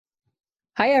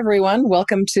Hi, everyone.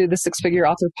 Welcome to the Six Figure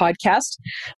Author Podcast,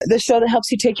 the show that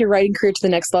helps you take your writing career to the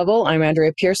next level. I'm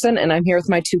Andrea Pearson, and I'm here with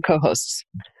my two co-hosts.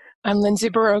 I'm Lindsay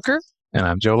Baroker. And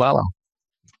I'm Joe Lalo.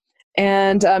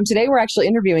 And today we're actually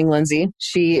interviewing Lindsay.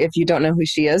 If you don't know who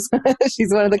she is,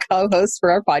 she's one of the co-hosts for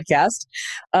our podcast.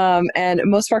 And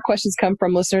most of our questions come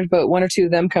from listeners, but one or two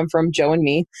of them come from Joe and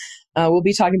me. We'll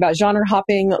be talking about genre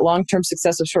hopping, long-term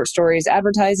success of short stories,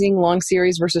 advertising, long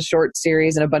series versus short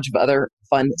series, and a bunch of other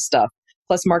fun stuff.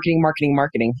 Plus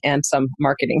marketing, and some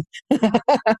marketing.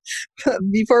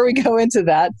 Before we go into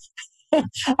that,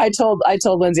 I told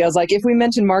Lindsay, I was like, if we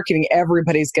mention marketing,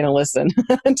 everybody's going to listen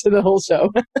to the whole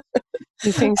show.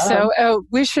 You think so?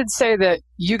 We should say that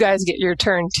you guys get your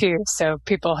turn too. So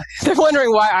people, they're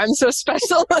wondering why I'm so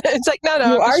special. It's like, no,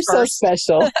 you are so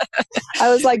special.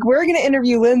 I was like, we're going to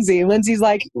interview Lindsay. Lindsay's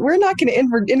like, we're not going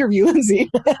to interview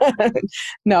Lindsay.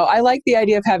 No, I like the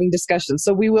idea of having discussions.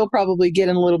 So we will probably get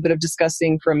in a little bit of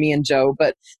discussing from me and Joe,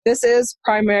 but this is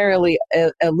primarily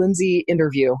a Lindsay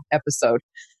interview episode.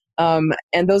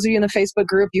 And those of you in the Facebook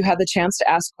group, you had the chance to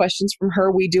ask questions from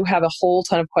her. We do have a whole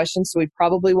ton of questions, so we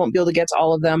probably won't be able to get to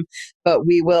all of them, but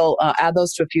we will add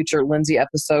those to a future Lindsay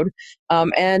episode.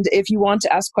 And if you want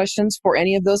to ask questions for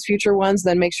any of those future ones,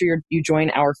 then make sure you join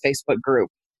our Facebook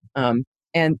group.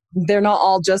 And they're not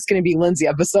all just going to be Lindsay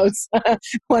episodes. I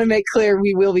want to make clear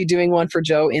we will be doing one for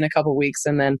Joe in a couple weeks,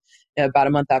 and then about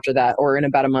a month after that, or in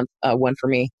about a month, one for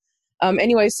me.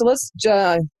 Anyway, so let's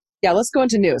go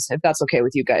into news, if that's okay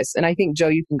with you guys. And I think, Joe,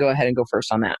 you can go ahead and go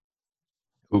first on that.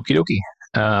 Okie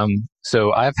dokie.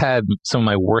 So I've had some of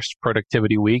my worst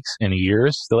productivity weeks in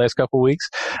years the last couple of weeks.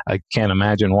 I can't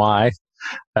imagine why.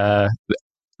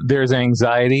 There's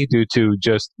anxiety due to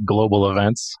just global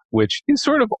events, which is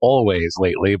sort of always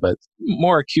lately, but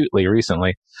more acutely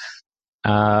recently.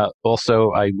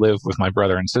 Also, I live with my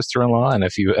brother and sister-in-law, and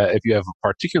if you have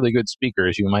particularly good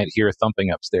speakers, you might hear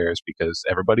thumping upstairs because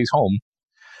everybody's home.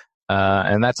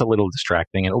 And that's a little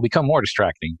distracting, and it will become more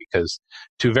distracting because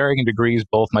to varying degrees,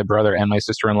 both my brother and my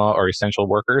sister-in-law are essential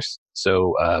workers.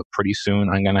 So pretty soon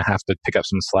I'm going to have to pick up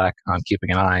some slack on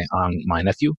keeping an eye on my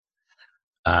nephew.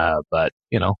 But,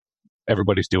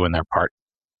 everybody's doing their part.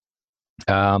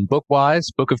 Book-wise,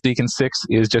 Book of Deacon 6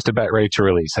 is just about ready to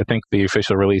release. I think the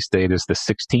official release date is the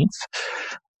 16th.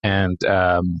 And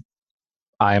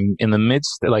I'm in the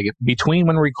midst, between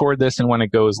when we record this and when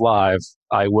it goes live,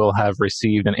 I will have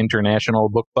received an international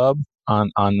book pub on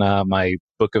my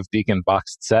Book of Deacon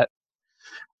boxed set.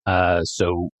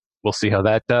 So we'll see how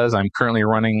that does. I'm currently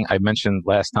running, I mentioned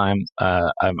last time,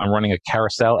 I'm running a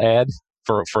carousel ad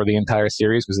for the entire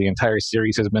series because the entire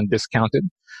series has been discounted.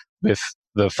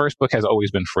 The first book has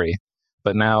always been free,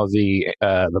 but now the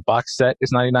box set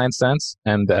is 99 cents,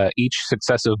 and each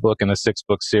successive book in a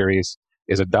 6-book series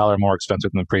is $1 more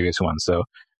expensive than the previous one. So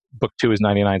book 2 is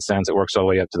 99 cents. It works all the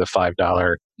way up to the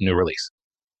 $5 new release.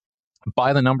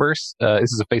 By the numbers,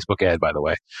 this is a Facebook ad, by the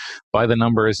way. By the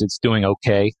numbers, it's doing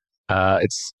okay.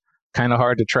 It's kind of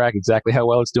hard to track exactly how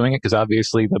well it's doing it because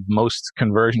obviously the most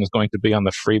conversion is going to be on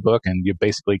the free book, and you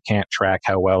basically can't track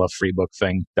how well a free book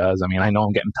thing does. I mean, I know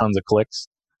I'm getting tons of clicks,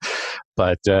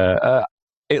 but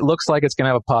it looks like it's going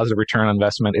to have a positive return on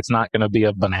investment. It's not going to be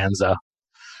a bonanza,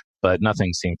 but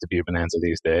nothing seems to be a bonanza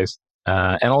these days.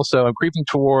 And also, I'm creeping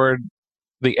toward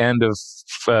the end of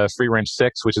Free Range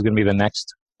 6, which is going to be the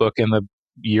next book in the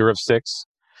year of 6.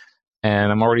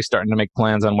 And I'm already starting to make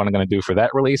plans on what I'm going to do for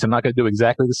that release. I'm not going to do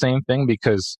exactly the same thing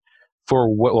because for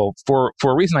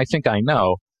a reason I think I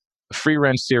know, the Free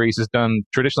Range series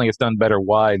traditionally it's done better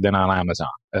wide than on Amazon.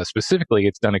 Specifically,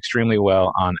 it's done extremely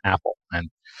well on Apple. And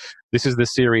this is the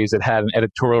series that had an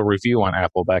editorial review on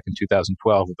Apple back in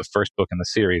 2012 of the first book in the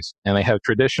series. And they have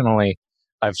traditionally,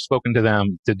 I've spoken to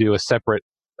them to do a separate,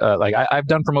 I've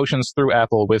done promotions through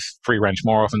Apple with Free Range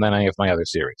more often than any of my other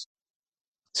series.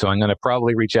 So I'm going to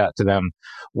probably reach out to them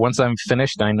once I'm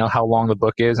finished and I know how long the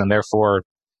book is and therefore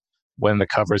when the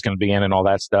cover is going to be in and all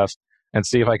that stuff, and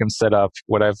see if I can set up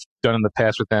what I've done in the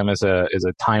past with them as a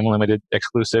time-limited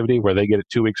exclusivity where they get it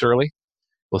 2 weeks early.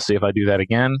 We'll see if I do that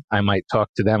again. I might talk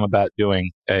to them about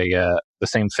doing the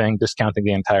same thing, discounting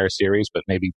the entire series, but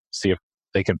maybe see if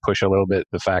they can push a little bit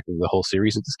the fact that the whole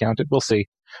series is discounted. We'll see.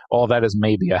 All that is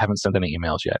maybe. I haven't sent any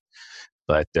emails yet.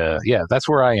 But that's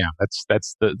where I am.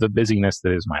 That's the busyness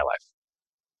that is my life.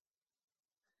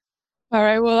 All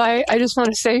right. Well, I just want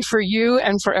to say for you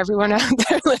and for everyone out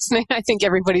there listening, I think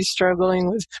everybody's struggling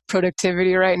with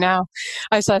productivity right now.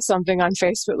 I saw something on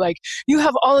Facebook like, you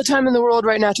have all the time in the world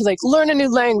right now to learn a new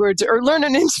language or learn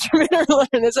an instrument or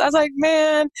learn this. I was like,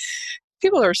 man,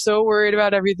 people are so worried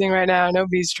about everything right now.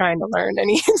 Nobody's trying to learn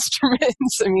any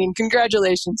instruments. I mean,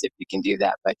 congratulations if you can do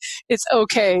that, but it's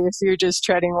okay if you're just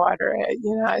treading water.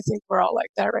 I think we're all like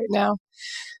that right now.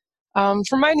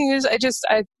 For my news,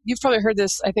 you've probably heard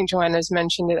this. I think Joanna's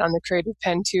mentioned it on the Creative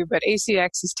Pen too, but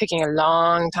ACX is taking a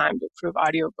long time to approve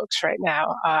audiobooks right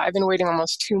now. I've been waiting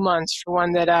almost 2 months for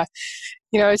one that,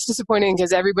 it's disappointing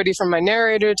because everybody from my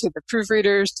narrator to the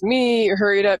proofreaders to me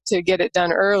hurried up to get it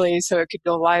done early so it could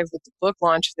go live with the book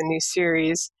launch of the new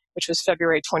series, which was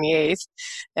February 28th.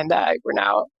 And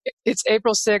it's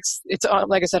April 6th. It's,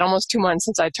 like I said, almost 2 months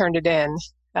since I turned it in.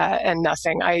 And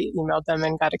nothing. I emailed them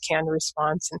and got a canned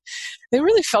response, and they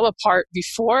really fell apart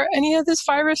before any of this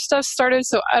virus stuff started.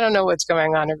 So I don't know what's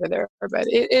going on over there, but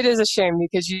it is a shame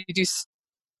because you do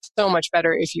so much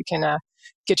better if you can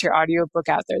get your audiobook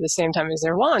out there at the same time as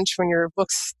their launch when your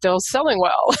book's still selling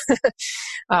well.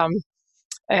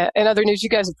 In other news, you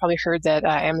guys have probably heard that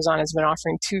Amazon has been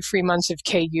offering 2 free months of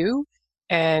KU.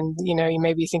 And, you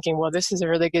may be thinking, well, this is a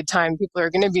really good time. People are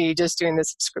going to be just doing the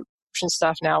subscription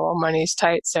stuff now while money's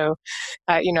tight. So,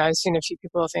 I've seen a few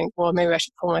people think, well, maybe I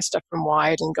should pull my stuff from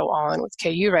Wide and go all in with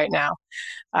KU right now.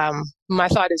 My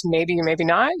thought is maybe or maybe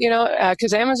not,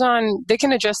 because Amazon, they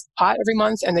can adjust the pot every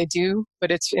month, and they do,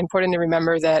 but it's important to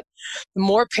remember that the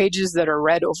more pages that are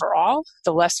read overall,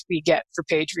 the less we get for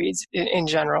page reads in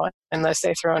general, unless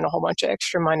they throw in a whole bunch of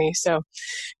extra money. So,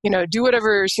 do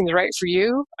whatever seems right for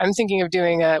you. I'm thinking of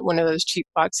doing one of those cheap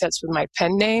box sets with my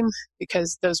pen name,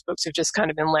 because those books have just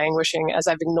kind of been languishing as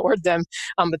I've ignored them.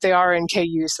 But they are in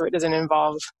KU, so it doesn't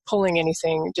involve pulling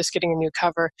anything, just getting a new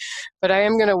cover. But I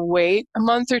am going to wait a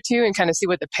month or two and kind of see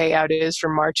what the payout is for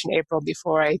March and April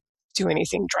before I do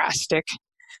anything drastic.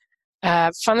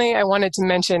 Finally, I wanted to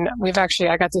mention, I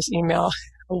got this email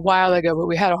a while ago, but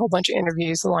we had a whole bunch of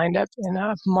interviews lined up in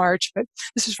March, but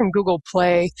this is from Google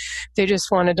Play. They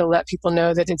just wanted to let people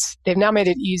know that they've now made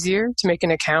it easier to make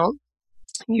an account.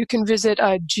 You can visit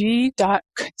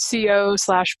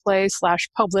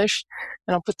g.co/play/publish,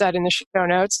 and I'll put that in the show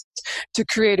notes, to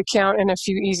create an account in a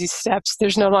few easy steps.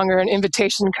 There's no longer an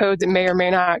invitation code that may or may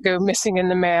not go missing in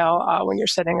the mail when you're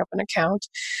setting up an account.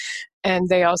 And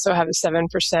they also have a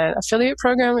 7% affiliate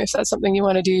program. If that's something you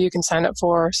want to do, you can sign up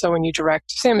for. So when you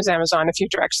same as Amazon, if you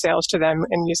direct sales to them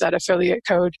and use that affiliate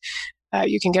code,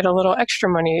 you can get a little extra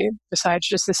money besides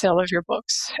just the sale of your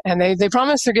books. And they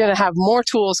promise they're going to have more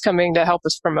tools coming to help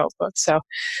us promote books. So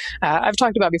I've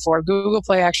talked about before, Google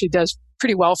Play actually does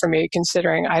pretty well for me,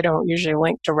 considering I don't usually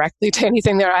link directly to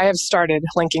anything there. I have started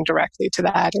linking directly to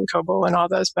that and Kobo and all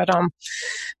those. But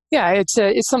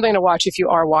it's something to watch if you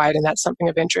are Wide and that's something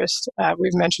of interest.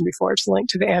 We've mentioned before, it's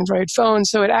linked to the Android phone,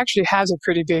 so it actually has a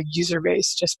pretty big user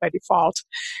base just by default.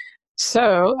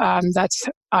 So that's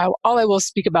all I will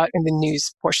speak about in the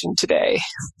news portion today.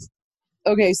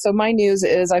 Okay, so my news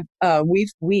is my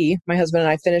husband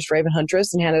and I finished Raven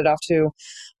Huntress and handed it off to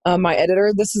my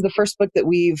editor. This is the first book that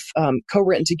we've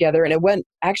co-written together, and it went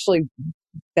actually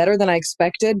better than I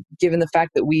expected, given the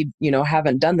fact that we,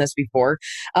 haven't done this before.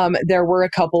 There were a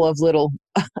couple of little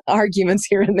arguments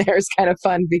here and there. It's kind of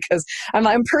fun because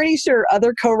I'm pretty sure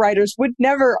other co-writers would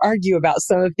never argue about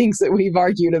some of the things that we've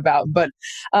argued about. But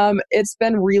it's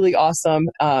been really awesome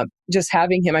just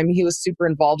having him. I mean, he was super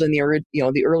involved in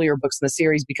the earlier books in the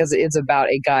series because it is about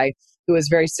a guy who is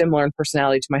very similar in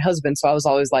personality to my husband. So I was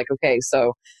always like, okay,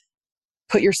 so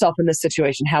put yourself in this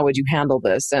situation. How would you handle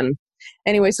this? And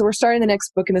anyway, so we're starting the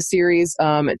next book in the series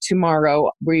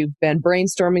tomorrow. We've been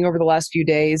brainstorming over the last few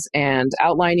days and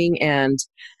outlining, and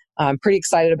I'm pretty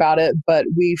excited about it. But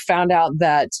we found out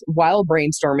that while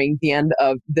brainstorming the end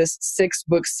of this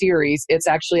 6-book series, it's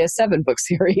actually a 7-book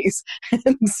series.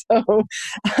 And so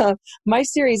my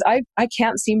series, I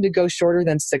can't seem to go shorter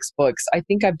than 6 books. I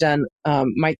think I've done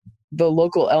the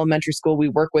local elementary school we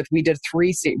work with, we did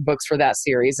 3 books for that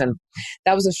series. And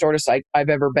that was the shortest I've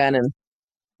ever been, and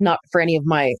not for any of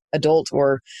my adult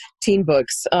or teen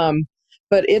books.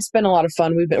 But it's been a lot of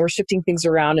fun. We're shifting things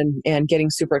around and getting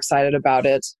super excited about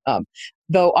it.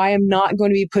 Though I am not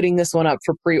going to be putting this one up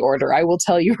for pre-order. I will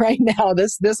tell you right now,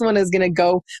 this one is going to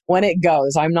go when it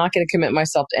goes. I'm not going to commit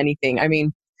myself to anything. I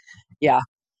mean, yeah.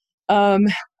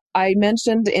 I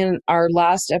mentioned in our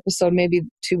last episode, maybe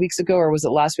 2 weeks ago, or was it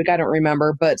last week? I don't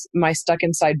remember, but my Stuck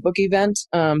Inside book event,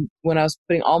 when I was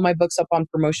putting all my books up on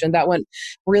promotion, that went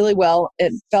really well.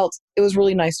 It was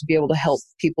really nice to be able to help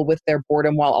people with their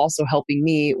boredom while also helping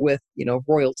me with,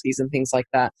 royalties and things like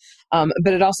that.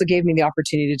 But it also gave me the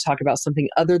opportunity to talk about something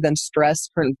other than stress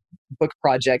for book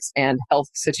projects and health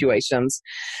situations.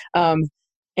 And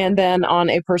then on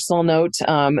a personal note,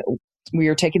 We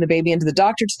are taking the baby into the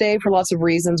doctor today for lots of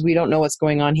reasons. We don't know what's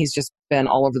going on. He's just been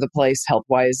all over the place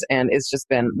health-wise, and it's just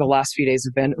been, the last few days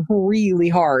have been really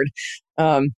hard.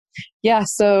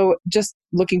 So just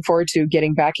looking forward to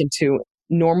getting back into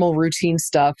normal routine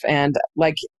stuff. And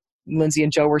like Lindsay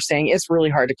and Joe were saying, it's really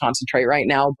hard to concentrate right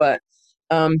now, but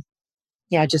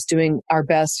just doing our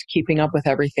best, keeping up with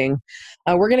everything.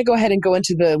 We're going to go ahead and go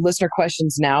into the listener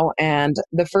questions now. And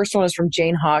the first one is from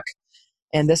Jane Hawk.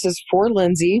 And this is for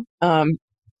Lindsay.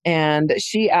 And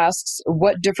she asks,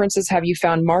 what differences have you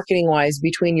found marketing-wise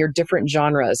between your different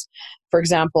genres? For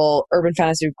example, urban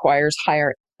fantasy requires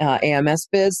higher AMS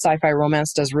bids. Sci-fi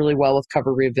romance does really well with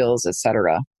cover reveals,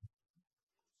 etc.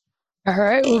 All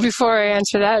right. Well, before I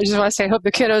answer that, I just want to say I hope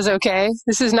the kiddo's okay.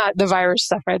 This is not the virus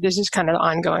stuff, right? This is kind of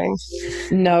ongoing.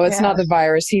 No, it's not the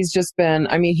virus. He's just been,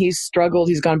 he's struggled.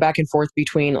 He's gone back and forth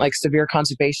between like severe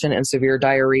constipation and severe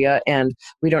diarrhea. And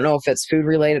we don't know if it's food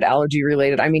related, allergy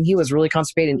related. He was really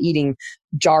constipated and eating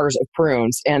jars of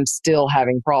prunes and still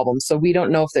having problems. So we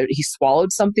don't know if he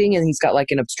swallowed something and he's got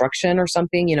like an obstruction or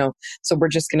something, So we're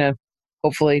just going to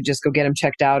hopefully just go get him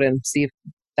checked out and see if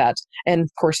that. And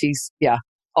of course he's,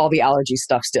 all the allergy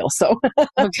stuff still. So,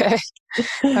 okay.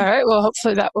 All right. Well,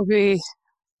 hopefully that will be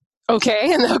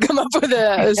okay and they'll come up with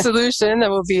a solution that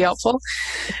will be helpful.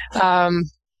 To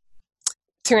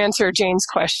answer Jane's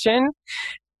question,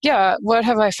 what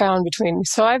have I found between?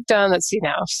 So I've done, let's see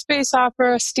now, space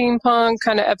opera, steampunk,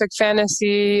 kind of epic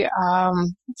fantasy,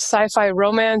 sci-fi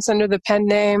romance under the pen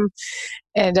name,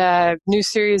 and new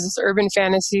series is urban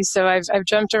fantasy. So I've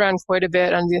jumped around quite a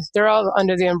bit. They're all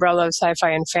under the umbrella of sci-fi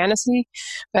and fantasy.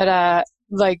 But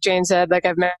like Jane said, like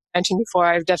I've mentioned before,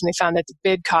 I've definitely found that the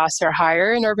bid costs are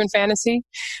higher in urban fantasy.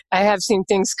 I have seen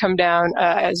things come down,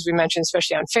 as we mentioned,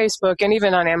 especially on Facebook and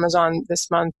even on Amazon this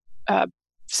month.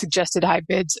 Suggested high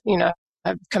bids,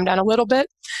 have come down a little bit.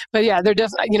 But they're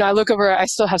definitely, I look over, I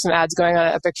still have some ads going on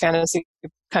an epic fantasy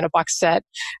kind of box set.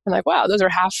 I'm like, wow, those are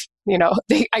half,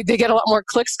 they get a lot more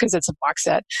clicks because it's a box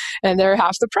set and they're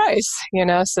half the price,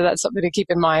 so that's something to keep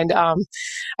in mind.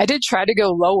 I did try to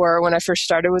go lower when I first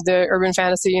started with the urban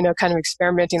fantasy, kind of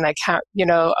experimenting, like how,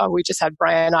 we just had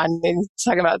Brian on and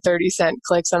talking about 30-cent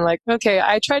clicks. I'm like, okay,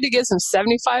 I tried to get some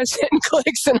 75-cent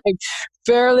clicks and I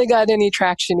barely got any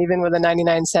traction, even with a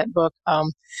 99-cent book.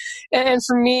 And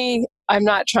for me, I'm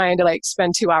not trying to like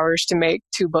spend 2 hours to make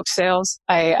 2 book sales.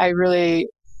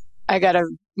 I got to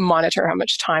monitor how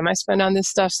much time I spend on this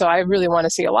stuff. So I really want to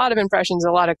see a lot of impressions,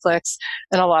 a lot of clicks,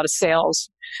 and a lot of sales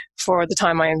for the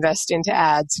time I invest into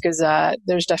ads, because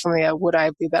there's definitely a would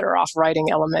I be better off writing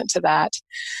element to that.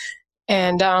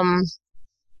 And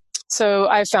so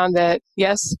I found that,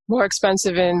 yes, more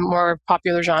expensive in more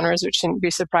popular genres, which shouldn't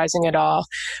be surprising at all.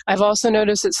 I've also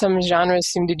noticed that some genres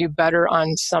seem to do better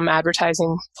on some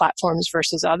advertising platforms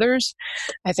versus others.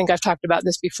 I think I've talked about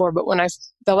this before, but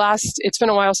it's been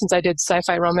a while since I did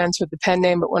sci-fi romance with the pen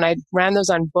name, but when I ran those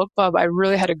on BookBub, I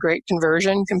really had a great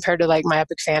conversion compared to like my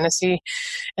epic fantasy.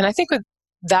 And I think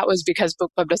that was because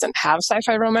BookBub doesn't have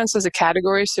sci-fi romance as a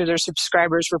category, so their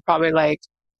subscribers were probably like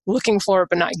looking for it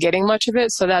but not getting much of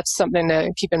it. So that's something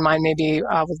to keep in mind maybe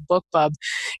with BookBub.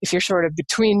 If you're sort of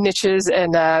between niches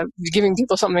and giving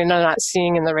people something they're not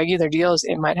seeing in the regular deals,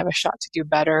 it might have a shot to do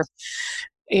better.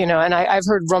 And I've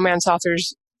heard romance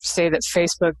authors say that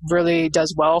Facebook really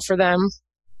does well for them.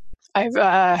 I'm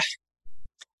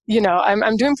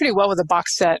doing pretty well with a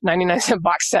box set, 99-cent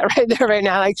box set right there right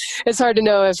now. Like, it's hard to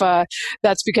know if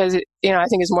that's because, I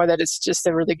think it's more that it's just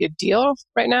a really good deal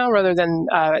right now rather than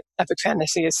epic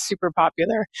fantasy is super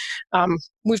popular.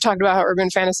 We've talked about how urban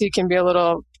fantasy can be a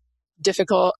little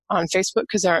difficult on Facebook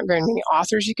because there aren't very many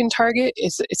authors you can target.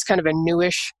 It's kind of a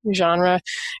newish genre.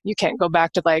 You can't go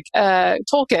back to like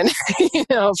Tolkien,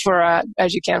 for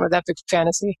as you can with epic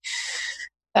fantasy.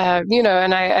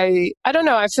 And I don't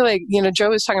know. I feel like, Joe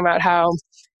was talking about how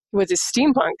with his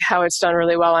steampunk, how it's done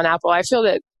really well on Apple. I feel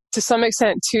that to some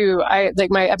extent too,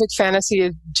 my epic fantasy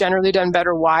is generally done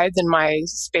better wide than my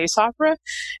space opera.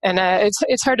 And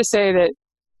it's hard to say that,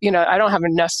 I don't have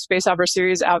enough space opera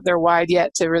series out there wide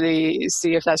yet to really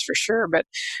see if that's for sure. But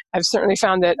I've certainly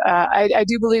found that I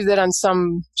do believe that on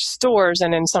some stores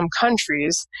and in some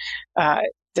countries,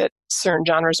 that certain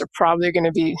genres are probably going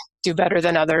to do better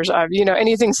than others.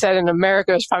 Anything set in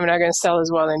America is probably not going to sell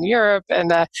as well in Europe.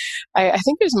 And I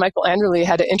think it was Michael Anderle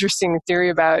had an interesting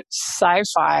theory about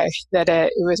sci-fi, that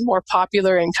it was more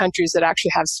popular in countries that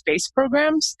actually have space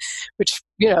programs, which,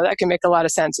 that can make a lot of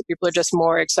sense. That people are just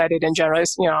more excited in general.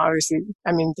 Obviously,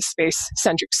 the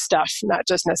space-centric stuff, not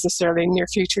just necessarily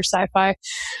near-future sci-fi.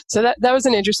 So that was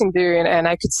an interesting theory, and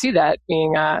I could see that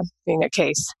being a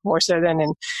case, more so than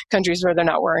in countries where they're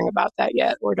not worrying about that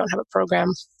yet or don't have a program.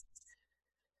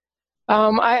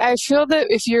 I feel that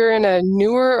if you're in a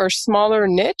newer or smaller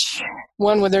niche,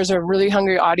 one where there's a really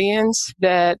hungry audience,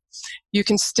 that you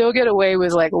can still get away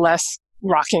with like less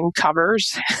rocking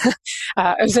covers.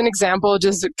 As an example,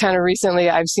 just kind of recently,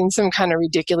 I've seen some kind of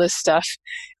ridiculous stuff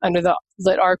under the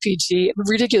Lit RPG,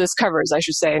 ridiculous covers, I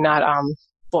should say, not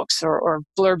books or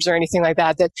blurbs or anything like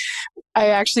that, that I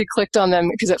actually clicked on them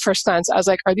because at first glance I was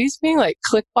like, are these being like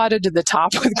click plotted to the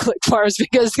top with click bars,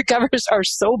 because the covers are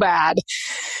so bad.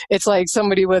 It's like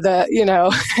somebody with a,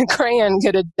 crayon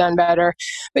could have done better.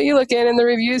 But you look in and the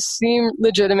reviews seem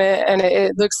legitimate, and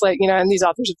it looks like, and these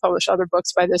authors have published other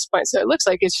books by this point. So it looks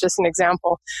like it's just an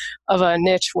example of a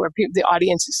niche where the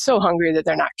audience is so hungry that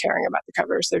they're not caring about the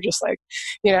covers. They're just like,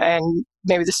 and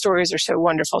maybe the stories are so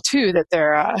wonderful too that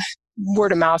their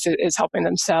word of mouth is helping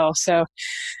them sell. So,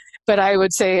 but I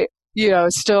would say,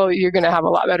 still you're going to have a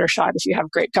lot better shot if you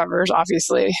have great covers.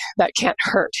 Obviously, that can't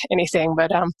hurt anything.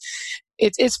 But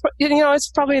it's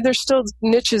probably, there's still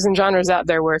niches and genres out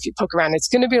there where if you poke around, it's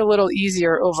going to be a little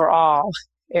easier overall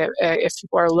if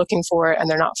people are looking for it and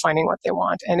they're not finding what they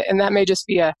want. And that may just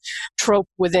be a trope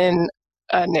within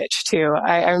a niche too.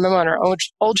 I remember on our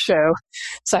old show,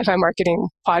 Sci-Fi Marketing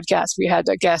Podcast, we had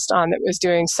a guest on that was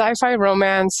doing sci-fi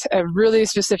romance, a really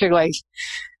specific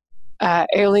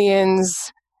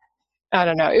aliens. I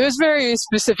don't know. It was very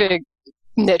specific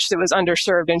niche that was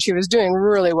underserved, and she was doing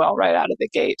really well right out of the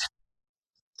gate.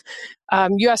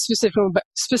 You asked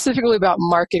specifically about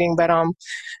marketing, but I'm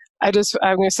going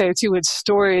to say too, with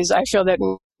stories, I feel that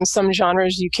in some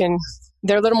genres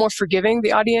they're a little more forgiving,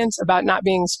 the audience, about not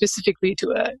being specifically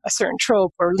to a certain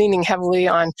trope or leaning heavily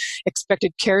on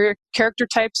expected character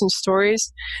types and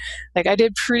stories. Like I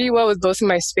did pretty well with both of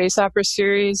my space opera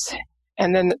series.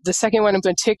 And then the second one in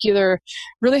particular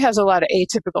really has a lot of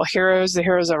atypical heroes. The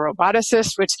hero's a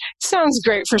roboticist, which sounds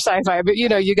great for sci-fi, but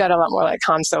you got a lot more like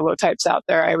Han Solo types out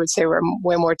there. I would say we're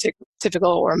way more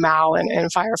typical, or Mal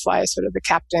and Firefly, sort of the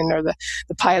captain or the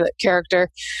pilot character.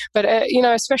 But,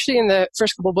 especially in the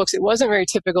first couple books, it wasn't very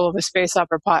typical of a space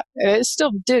opera plot. It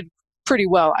still did pretty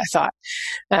well, I thought.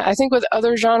 I think with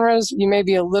other genres, you may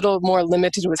be a little more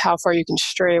limited with how far you can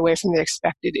stray away from the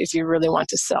expected if you really want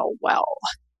to sell well.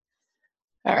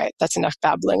 All right, that's enough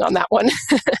babbling on that one.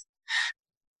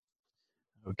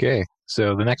 Okay,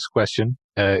 so the next question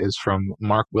is from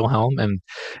Mark Wilhelm, and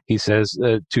he says,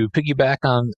 to piggyback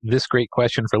on this great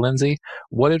question for Lindsay,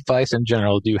 what advice in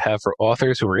general do you have for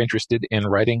authors who are interested in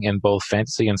writing in both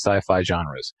fantasy and sci-fi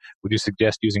genres? Would you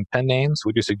suggest using pen names?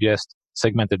 Would you suggest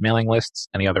segmented mailing lists?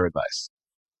 Any other advice?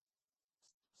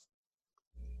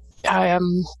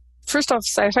 First off,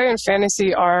 sci-fi and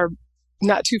fantasy are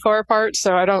not too far apart,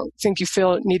 so I don't think you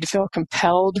need to feel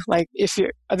compelled. Like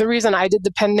the reason I did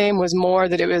the pen name was more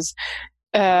that it was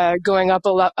going up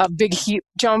a big heat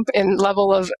jump in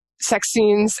level of sex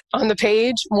scenes on the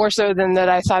page, more so than that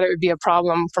I thought it would be a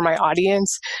problem for my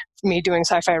audience, me doing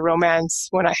sci-fi romance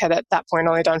when I had at that point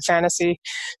only done fantasy.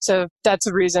 So that's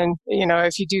the reason,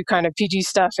 if you do kind of PG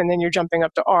stuff and then you're jumping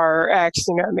up to R or X,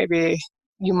 maybe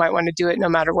you might want to do it no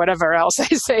matter whatever else I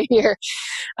say here.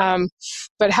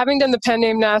 But having done the pen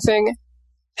name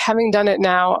having done it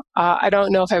now, I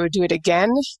don't know if I would do it again,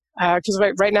 because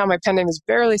right now my pen name is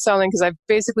barely selling because I've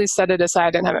basically set it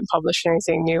aside and haven't published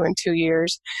anything new in 2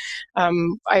 years.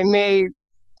 I may,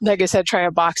 like I said, try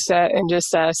a box set and just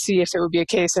see if it would be a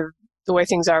case of the way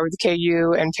things are with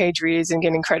KU and page reads and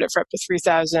getting credit for up to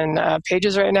 3,000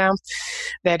 pages right now,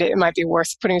 that it might be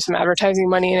worth putting some advertising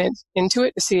money into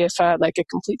it to see if like a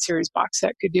complete series box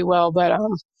set could do well. But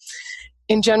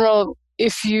in general,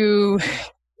 if you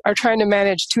are trying to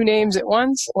manage 2 names at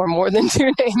once or more than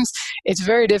 2 names, it's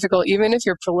very difficult, even if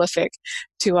you're prolific,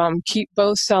 to keep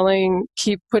both selling,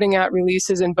 keep putting out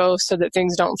releases in both so that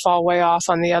things don't fall way off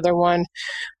on the other one.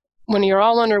 When you're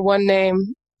all under one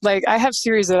name, like I have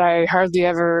series that I hardly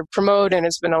ever promote, and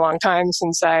it's been a long time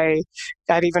since I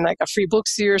got even like a free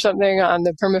Booksy or something on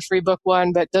the perma-free book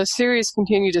one, but those series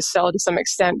continue to sell to some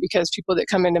extent because people that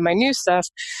come into my new stuff,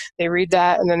 they read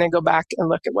that and then they go back and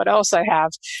look at what else I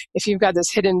have. If you've got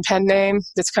this hidden pen name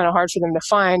that's kind of hard for them to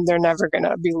find, they're never going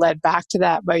to be led back to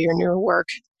that by your newer work.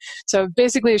 So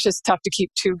basically it's just tough to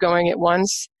keep 2 going at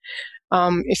once.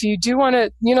 If you do want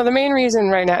to, the main reason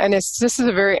right now, and this is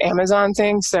a very Amazon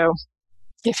thing, so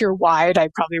if you're wide, I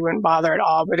probably wouldn't bother at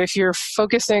all. But if you're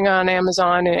focusing on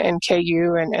Amazon and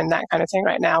KU and that kind of thing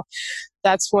right now,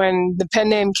 that's when the pen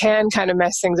name can kind of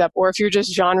mess things up. Or if you're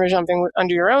just genre jumping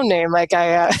under your own name, like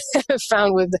I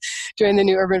found with doing the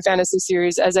new urban fantasy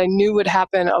series, as I knew would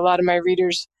happen, a lot of my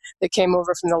readers that came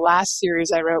over from the last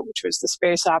series I wrote, which was the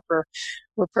space opera,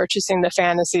 were purchasing the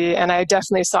fantasy. And I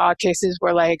definitely saw cases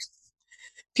where like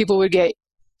people would get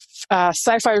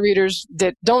sci-fi readers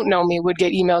that don't know me would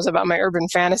get emails about my urban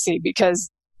fantasy because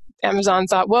Amazon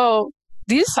thought, well,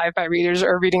 these sci-fi readers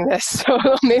are reading this, so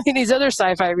maybe these other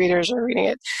sci-fi readers are reading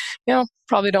it.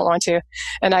 Probably don't want to.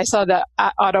 And I saw the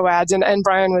auto ads, and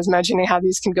Brian was mentioning how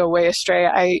these can go way astray.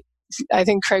 I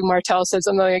think Craig Martell said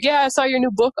something like, yeah, I saw your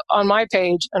new book on my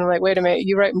page. And I'm like, wait a minute,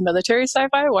 you write military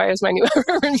sci-fi? Why is my new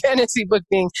urban fantasy book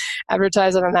being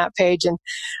advertised on that page? And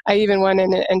I even went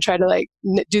in and tried to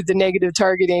do the negative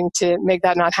targeting to make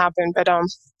that not happen. But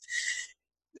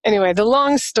anyway, the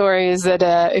long story is that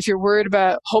if you're worried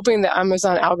about hoping that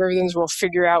Amazon algorithms will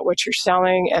figure out what you're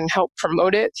selling and help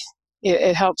promote it,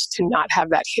 it helps to not have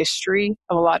that history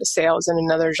of a lot of sales in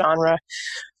another genre.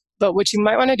 But what you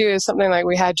might want to do is something like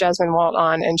we had Jasmine Walt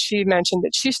on, and she mentioned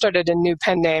that she started a new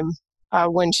pen name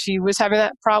when she was having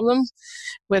that problem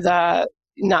with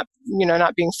not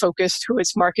being focused who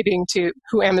it's marketing to,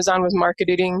 who Amazon was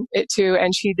marketing it to,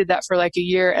 and she did that for like a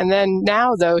year. And then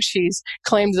now, though, she's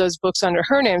claimed those books under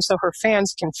her name so her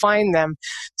fans can find them.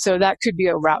 So that could be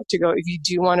a route to go. If you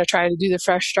do want to try to do the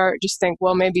fresh start, just think,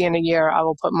 well, maybe in a year I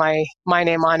will put my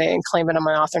name on it and claim it on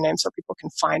my author name so people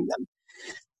can find them.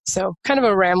 So kind of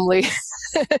a ramble.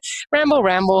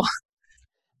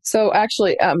 So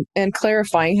actually, and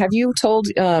clarifying, have you told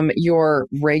your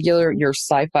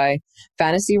sci-fi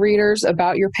fantasy readers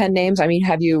about your pen names? I mean,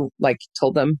 have you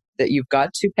told them that you've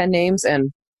got 2 pen names?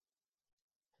 And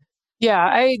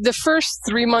yeah, the first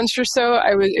 3 months or so,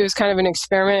 it was kind of an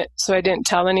experiment, so I didn't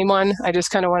tell anyone. I just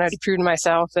kind of wanted to prove to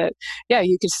myself that, yeah,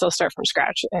 you could still start from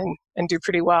scratch and do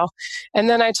pretty well. And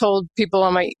then I told people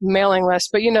on my mailing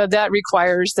list, but that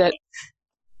requires that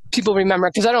people remember,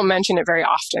 because I don't mention it very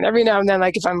often. Every now and then,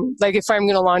 if I'm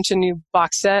going to launch a new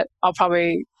box set, I'll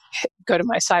probably go to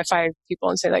my sci-fi people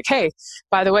and say hey,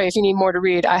 by the way, if you need more to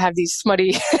read, I have these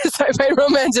smutty sci-fi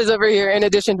romances over here in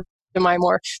addition to my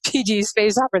more PG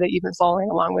space opera that you've been following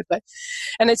along with.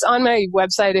 And it's on my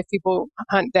website. If people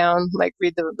hunt down,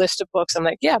 read the list of books, I'm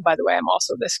yeah, by the way, I'm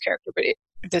also this character, but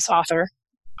this author,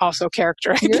 also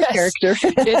character. You're a character.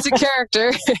 It's a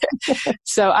character.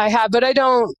 So I have, but I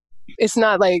don't, it's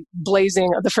not blazing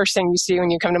the first thing you see when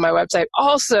you come to my website.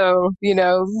 Also,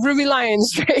 Ruby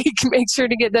Lyons Drake, make sure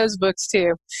to get those books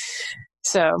too.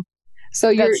 So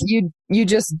you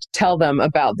just tell them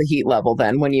about the heat level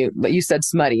then when you said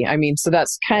smutty. I mean, so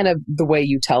that's kind of the way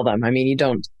you tell them. I mean, you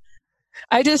don't.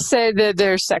 I just say that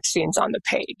there's sex scenes on the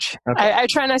page. Okay. I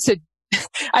try not to.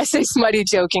 I say smutty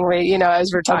jokingly,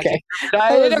 as we're talking. Okay.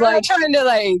 I'm not trying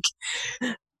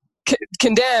to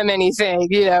condemn anything,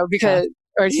 because. Yeah.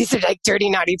 Or he said dirty,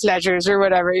 naughty pleasures or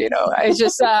whatever, I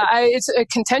just, it's a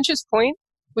contentious point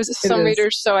with some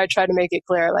readers. So I try to make it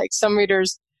clear, some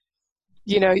readers,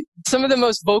 some of the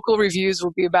most vocal reviews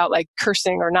will be about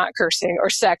cursing or not cursing or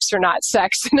sex or not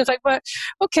sex. And it's but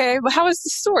okay, but how is the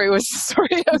story? Was the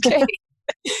story okay?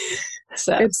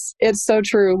 So it's so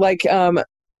true.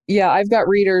 Yeah, I've got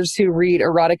readers who read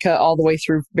erotica all the way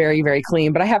through very, very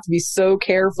clean, but I have to be so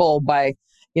careful by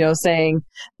saying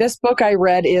this book I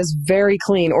read is very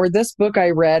clean, or this book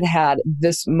I read had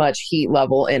this much heat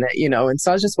level in it, And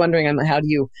so I was just wondering,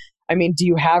 do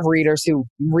you have readers who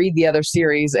read the other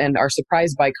series and are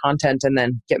surprised by content and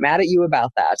then get mad at you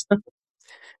about that?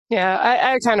 Yeah,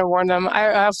 I kind of warn them.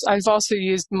 I've also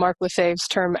used Mark Lefebvre's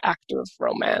term active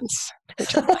romance,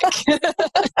 which I like.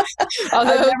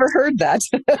 Although, I've never heard that.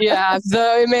 Yeah,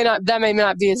 though that may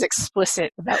not be as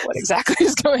explicit about what exactly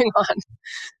is going on.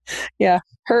 Yeah,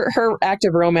 her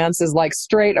active romance is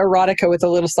straight erotica with a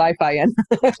little sci-fi in.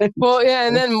 Well, yeah,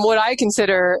 and then what I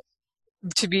consider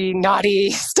to be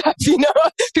naughty stuff,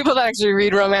 people that actually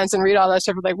read romance and read all that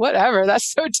stuff are whatever,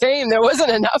 that's so tame, there wasn't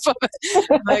enough of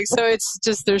it. So it's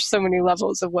just, there's so many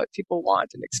levels of what people want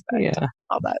and expect. Yeah,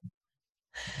 all that.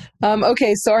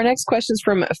 Okay, so our next question is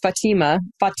from Fatima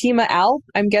Al,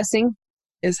 I'm guessing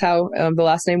is how the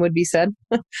last name would be said.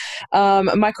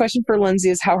 My question for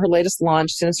Lindsay is how her latest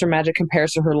launch, Sinister Magic,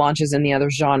 compares to her launches in the other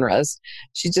genres.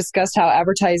 She discussed how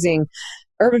advertising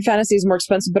urban fantasy is more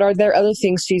expensive, but are there other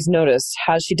things she's noticed?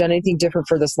 Has she done anything different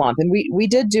for this launch? And we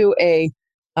did do and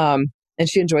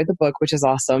she enjoyed the book, which is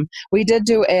awesome. We did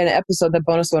do an episode, the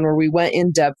bonus one, where we went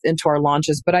in depth into our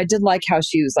launches, but I did like how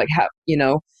she was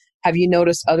have you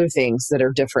noticed other things that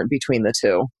are different between the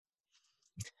two?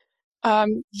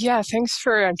 Yeah, thanks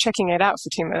for checking it out,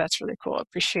 Fatima. That's really cool.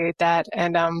 Appreciate that.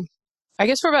 And I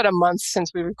guess we're about a month since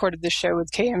we recorded this show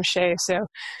with KM Shea. So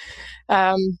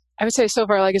I would say so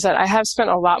far, like I said, I have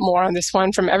spent a lot more on this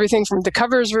one, from everything from the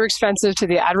covers were expensive to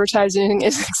the advertising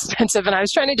is expensive. And I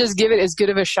was trying to just give it as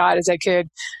good of a shot as I could,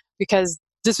 because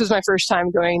this was my first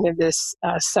time going to this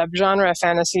subgenre of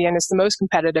fantasy, and it's the most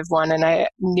competitive one, and I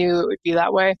knew it would be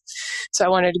that way. So I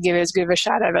wanted to give it as good of a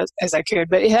shot as I could.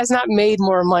 But it has not made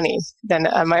more money than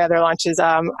my other launches.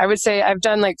 I would say I've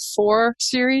done like 4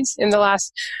 series in the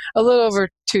last a little over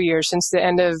 2 years, since the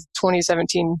end of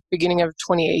 2017, beginning of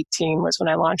 2018 was when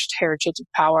I launched Heritage of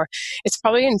Power. It's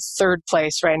probably in 3rd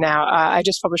place right now. I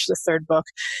just published the 3rd book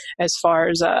as far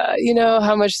as,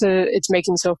 how much it's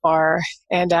making so far.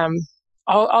 And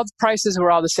all the prices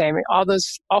were all the same. All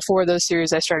 4 of those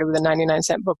series, I started with a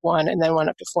 99-cent book 1 and then went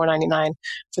up to $4.99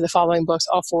 for the following books.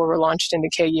 All 4 were launched into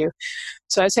KU.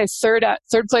 So I'd say third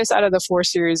place out of the 4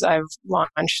 series I've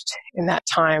launched in that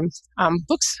time.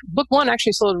 Book 1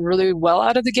 actually sold really well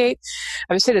out of the gate.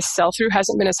 I would say the sell-through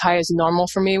hasn't been as high as normal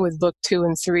for me with book 2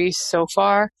 and 3 so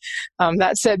far.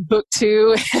 That said, book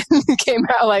 2 came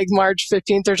out like March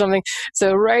 15th or something.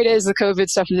 So right as the COVID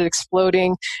stuff is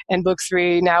exploding, and book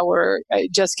 3 now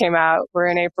it just came out. We're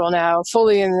in April now,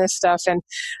 fully in this stuff. And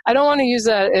I don't want to use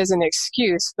that as an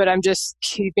excuse, but I'm just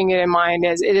keeping it in mind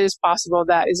as it is possible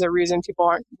that is a reason people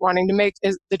aren't wanting to make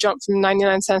the jump from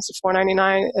 99 cents to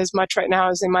 $4.99 as much right now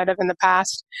as they might have in the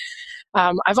past.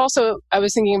 I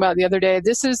was thinking about the other day,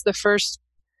 this is the first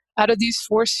out of these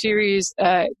 4 series,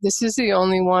 this is the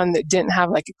only one that didn't have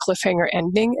like a cliffhanger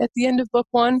ending at the end of book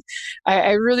 1.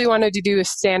 I really wanted to do a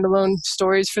standalone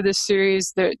stories for this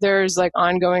series. There's like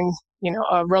ongoing,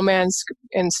 romance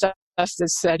and stuff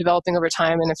that's developing over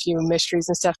time, and a few mysteries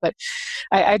and stuff. But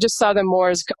I just saw them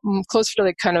more as closer to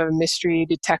like kind of a mystery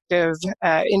detective,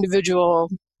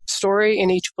 individual story in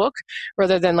each book,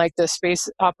 rather than like the space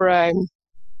opera I'm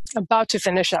about to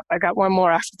finish up. I got one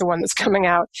more after the one that's coming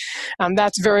out.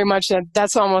 That's very much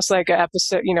that's almost like an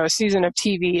episode, a season of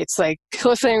TV. It's like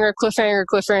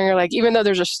cliffhanger. Like, even though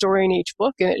there's a story in each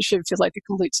book and it should feel like a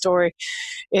complete story,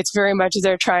 it's very much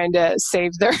they're trying to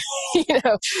save their,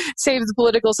 save the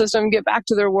political system, get back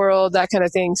to their world, that kind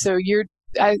of thing. So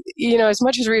as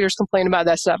much as readers complain about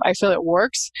that stuff, I feel it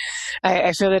works.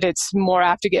 I feel that it's more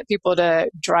apt to get people to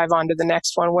drive on to the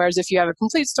next one. Whereas if you have a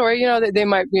complete story, they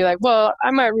might be like, well,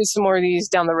 I might read some more of these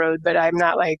down the road, but I'm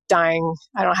not like dying.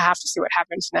 I don't have to see what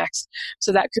happens next.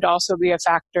 So that could also be a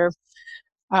factor.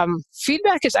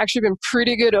 Feedback has actually been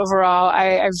pretty good overall.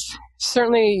 I've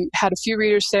certainly had a few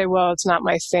readers say, well, it's not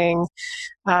my thing.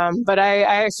 But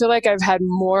I feel like I've had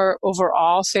more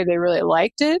overall say they really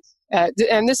liked it.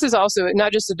 And this is also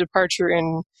not just a departure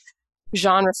in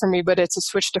genre for me, but it's a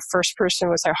switch to first person,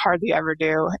 which I hardly ever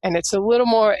do. And it's a little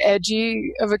more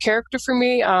edgy of a character for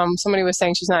me. Somebody was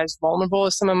saying she's not as vulnerable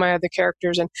as some of my other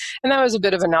characters. And that was a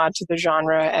bit of a nod to the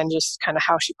genre and just kind of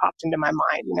how she popped into my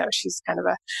mind. She's kind of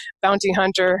a bounty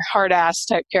hunter, hard ass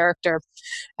type character.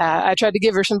 I tried to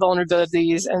give her some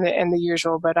vulnerabilities and the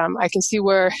usual, but I can see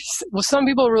where some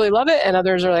people really love it and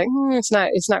others are like, it's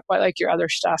not quite like your other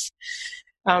stuff.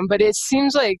 But it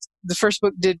seems like the first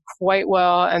book did quite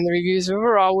well and the reviews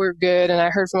overall were good. And I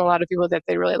heard from a lot of people that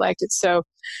they really liked it. So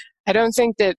I don't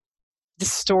think that the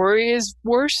story is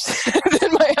worse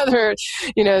than my other,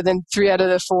 than 3 out of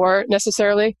the 4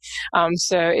 necessarily.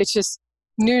 So it's just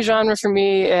new genre for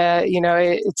me.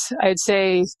 I'd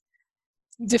say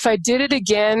if I did it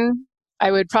again,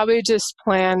 I would probably just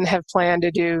have planned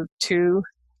to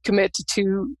commit to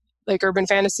 2 like urban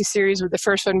fantasy series, with the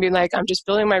first one being like, I'm just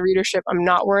building my readership. I'm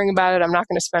not worrying about it. I'm not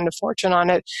going to spend a fortune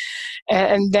on it.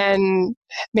 And then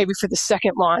maybe for the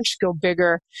second launch, go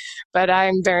bigger. But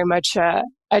I'm very much, I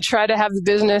try to have the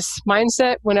business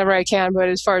mindset whenever I can. But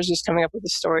as far as just coming up with the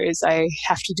stories, I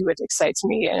have to do what excites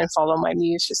me and follow my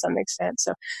muse to some extent.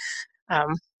 So,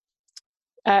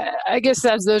 I guess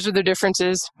those are the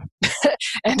differences.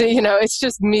 And, it's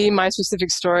just me, my specific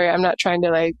story. I'm not trying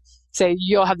to like say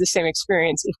you'll have the same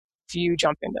experience if you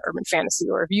jump into urban fantasy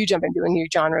or if you jump into a new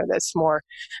genre that's more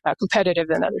competitive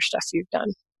than other stuff you've done.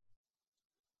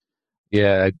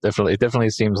 Yeah, it definitely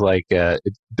seems like it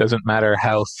doesn't matter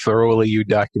how thoroughly you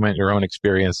document your own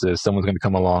experiences, someone's going to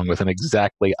come along with an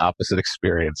exactly opposite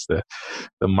experience. The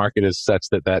market is such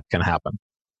that can happen.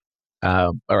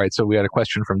 All right, so we had a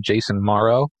question from Jason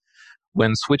Morrow.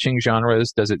 When switching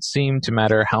genres, does it seem to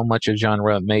matter how much a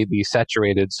genre may be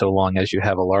saturated so long as you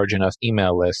have a large enough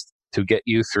email list to get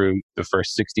you through the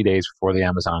first 60 days before the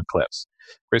Amazon cliffs?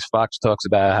 Chris Fox talks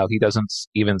about how he doesn't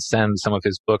even send some of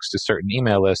his books to certain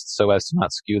email lists so as to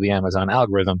not skew the Amazon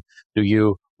algorithm. Do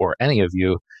you, or any of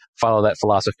you, follow that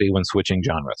philosophy when switching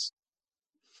genres?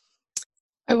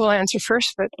 I will answer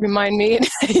first, but remind me,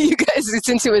 you guys,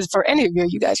 since it was for any of you,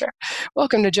 you guys are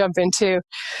welcome to jump in too.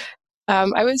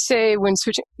 I would say when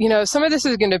switching, some of this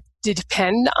is going to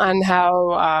depend on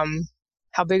how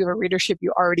how big of a readership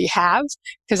you already have.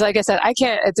 Because like I said, I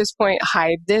can't at this point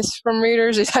hide this from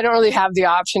readers. I don't really have the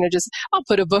option of just, I'll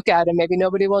put a book out and maybe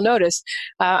nobody will notice.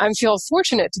 I feel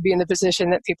fortunate to be in the position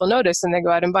that people notice and they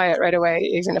go out and buy it right away,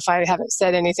 even if I haven't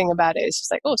said anything about it. It's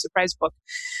just like, oh, surprise book.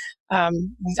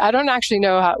 I don't actually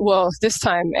know how, well, this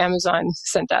time Amazon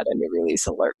sent out a new release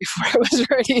alert before it was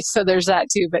ready. So there's that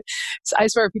too. But I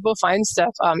swear people find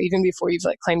stuff even before you've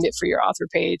like claimed it for your author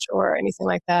page or anything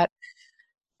like that.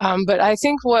 But I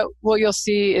think what you'll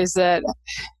see is that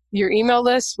your email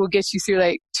list will get you through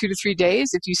like 2 to 3 days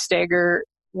if you stagger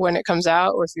when it comes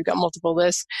out, or if you've got multiple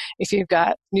lists. If you've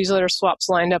got newsletter swaps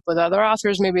lined up with other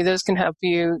authors, maybe those can help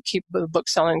you keep the book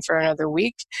selling for another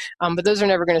week. But those are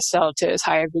never going to sell to as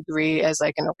high a degree as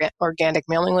like an organic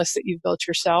mailing list that you've built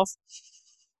yourself.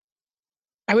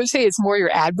 I would say it's more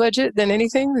your ad budget than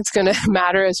anything that's going to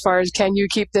matter as far as can you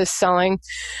keep this selling,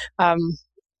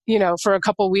 for a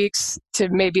couple weeks to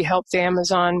maybe help the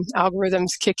Amazon algorithms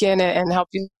kick in and help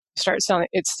you start selling.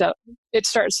 It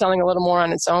starts selling a little more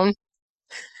on its own.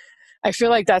 I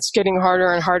feel like that's getting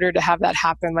harder and harder to have that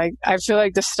happen. Like, I feel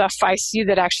like the stuff I see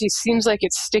that actually seems like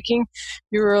it's sticking,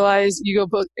 you realize you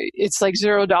go, it's like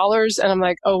 $0. And I'm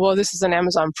like, oh, well, this is an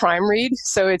Amazon Prime read.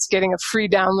 So it's getting a free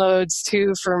downloads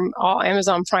too from all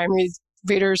Amazon Prime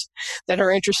readers that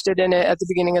are interested in it at the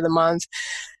beginning of the month.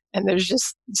 And there's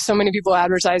just so many people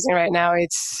advertising right now.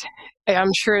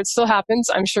 I'm sure it still happens.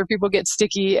 I'm sure people get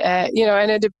sticky, and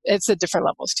it's at different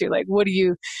levels too. Like, what do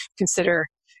you consider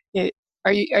it?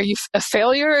 Are you a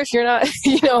failure if you're not,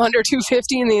 under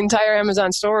 250 in the entire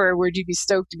Amazon store, or would you be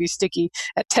stoked to be sticky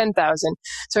at 10,000?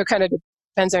 So it kind of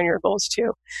depends on your goals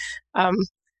too.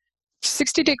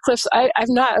 60-day cliffs, I've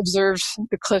not observed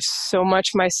the cliffs so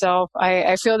much myself.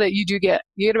 I feel that you get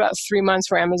about 3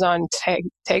 months where Amazon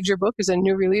tags your book as a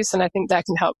new release, and I think that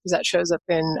can help because that shows up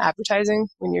in advertising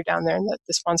when you're down there in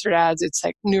the sponsored ads. It's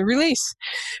like new release,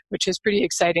 which is pretty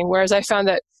exciting. Whereas I found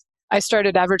that I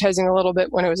started advertising a little bit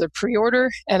when it was a pre-order,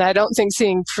 and I don't think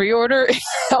seeing pre-order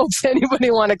helps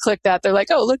anybody want to click that. They're like,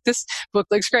 oh, look, this book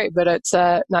looks great, but it's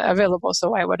not available,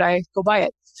 so why would I go buy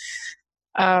it?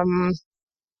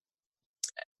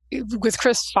 With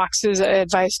Chris Fox's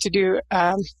advice to do,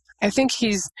 I think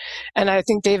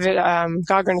David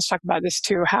Gaughran has talked about this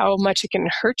too, how much it can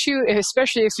hurt you,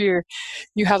 especially if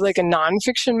you have like a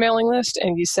nonfiction mailing list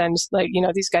and you send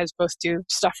these guys both do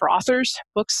stuff for authors,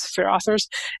 books for authors.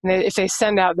 And if they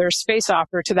send out their space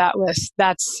offer to that list,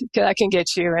 that can get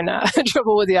you in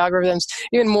trouble with the algorithms,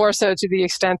 even more so to the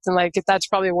extent that that's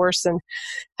probably worse than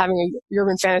having a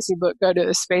urban fantasy book go to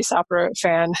a space opera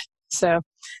fan. So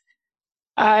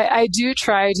I do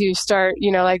try to start,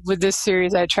 with this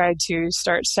series, I tried to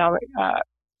start selling,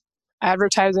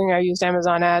 advertising. I used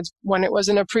Amazon ads when it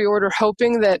wasn't a pre-order,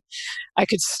 hoping that I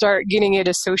could start getting it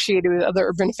associated with other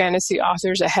urban fantasy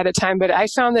authors ahead of time. But I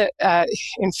found that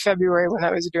in February when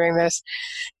I was doing this,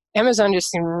 Amazon just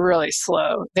seemed really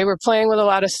slow. They were playing with a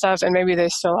lot of stuff, and maybe they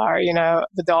still are,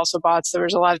 with the Also Bots. There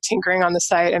was a lot of tinkering on the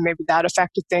site, and maybe that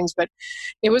affected things. But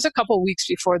it was a couple weeks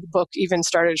before the book even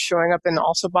started showing up in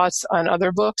Also Bots on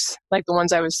other books, like the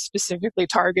ones I was specifically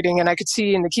targeting. And I could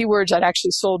see in the keywords I'd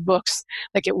actually sold books.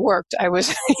 Like, it worked. I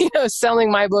was,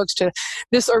 selling my books to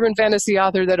this urban fantasy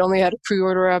author that only had a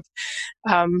pre-order up.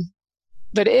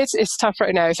 But it's tough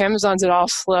right now. If Amazon's at all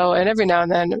slow, and every now and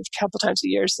then, a couple times a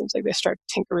year, it seems like they start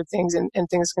to tinker with things and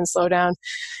things can slow down.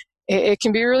 It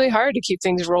can be really hard to keep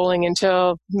things rolling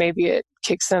until maybe it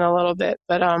kicks in a little bit.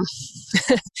 But I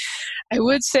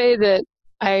would say that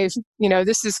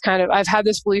this is I've had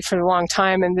this belief for a long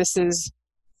time, and this has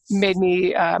made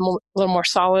me a little more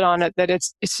solid on it, that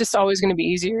it's just always going to be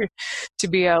easier to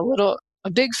be a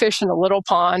big fish in a little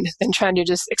pond than trying to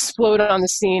just explode on the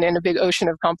scene in a big ocean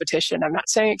of competition. I'm not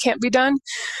saying it can't be done,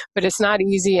 but it's not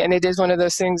easy. And it is one of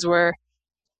those things where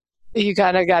you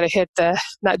got to hit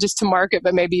not just to market,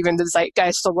 but maybe even the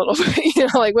zeitgeist a little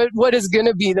bit, like what is going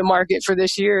to be the market for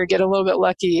this year, get a little bit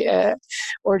lucky,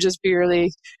 or just be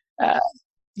really,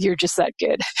 you're just that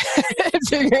good at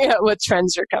figuring out what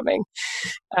trends are coming.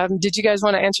 Did you guys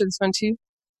want to answer this one too?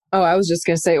 Oh, I was just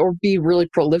going to say, or be really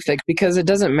prolific, because it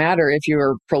doesn't matter if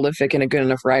you're prolific and a good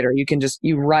enough writer.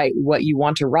 You write what you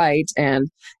want to write and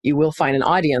you will find an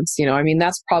audience.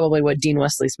 That's probably what Dean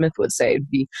Wesley Smith would say. It'd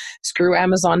be screw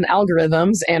Amazon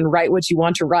algorithms and write what you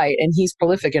want to write. And he's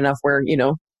prolific enough where,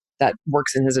 that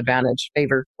works in his advantage,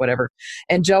 favor, whatever.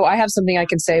 And Joe, I have something I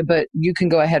can say, but you can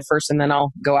go ahead first and then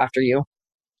I'll go after you.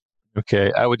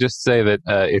 Okay, I would just say that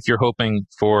if you're hoping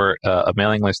for a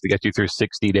mailing list to get you through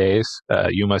 60 days,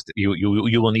 you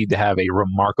will need to have a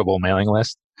remarkable mailing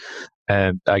list.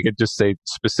 And I could just say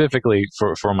specifically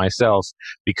for myself,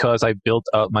 because I built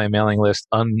up my mailing list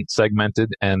unsegmented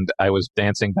and I was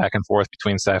dancing back and forth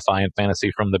between sci-fi and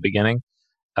fantasy from the beginning,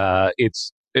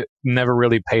 it never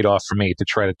really paid off for me to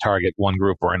try to target one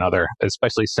group or another,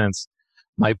 especially since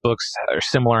my books are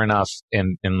similar enough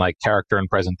in like character and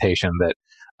presentation that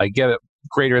I get a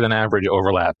greater than average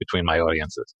overlap between my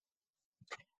audiences.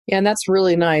 Yeah, and that's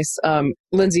really nice.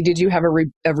 Lindsay, did you have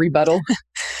a rebuttal?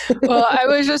 Well, I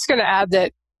was just going to add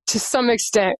that to some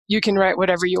extent, you can write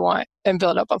whatever you want and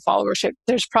build up a followership.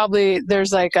 There's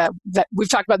we've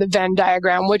talked about the Venn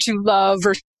diagram, what you love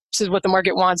versus what the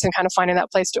market wants and kind of finding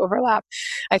that place to overlap.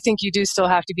 I think you do still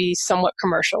have to be somewhat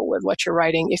commercial with what you're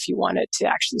writing if you want it to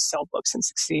actually sell books and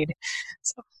succeed.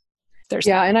 So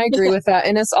and I agree with that.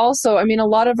 And it's also, a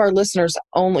lot of our listeners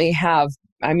only have,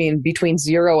 between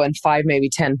 0 and 5, maybe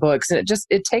 10 books. And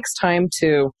it takes time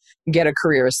to get a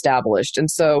career established. And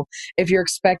so if you're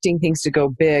expecting things to go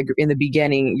big in the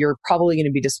beginning, you're probably going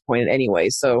to be disappointed anyway.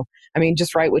 So,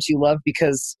 just write what you love,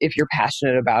 because if you're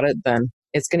passionate about it, then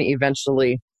it's going to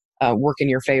eventually work in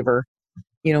your favor,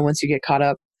 once you get caught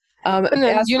up. And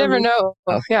then you never know.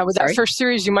 With that first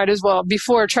series, you might as well,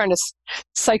 before trying to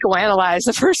psychoanalyze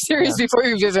the first series before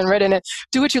you've even written it,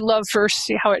 do what you love first,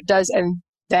 see how it does, and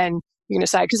then you can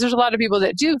decide. Because there's a lot of people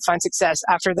that do find success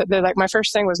after that. They're like, my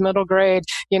first thing was middle grade,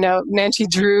 Nancy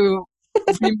Drew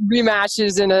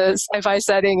rematches in a sci-fi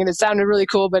setting, and it sounded really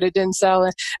cool, but it didn't sell.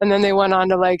 And then they went on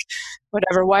to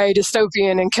YA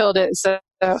dystopian and killed it. So,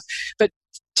 but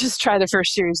just try the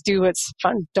first series, do what's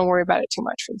fun. Don't worry about it too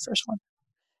much for the first one.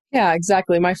 Yeah,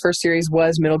 exactly. My first series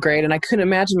was middle grade, and I couldn't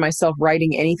imagine myself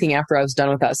writing anything after I was done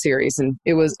with that series. And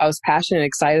I was passionate and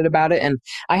excited about it, and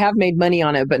I have made money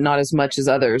on it, but not as much as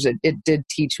others. It did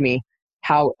teach me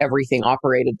how everything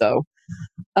operated, though.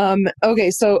 Okay,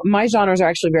 so my genres are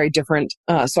actually very different.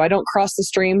 So I don't cross the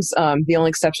streams. The only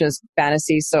exception is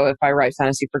fantasy. So if I write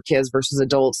fantasy for kids versus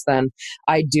adults, then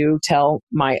I do tell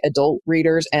my adult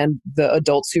readers and the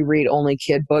adults who read only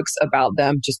kid books about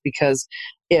them, just because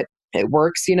it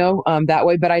works, that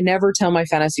way. But I never tell my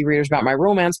fantasy readers about my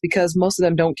romance, because most of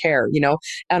them don't care,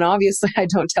 and obviously I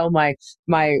don't tell my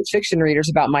fiction readers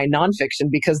about my nonfiction,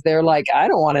 because they're like, I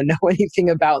don't want to know anything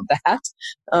about that.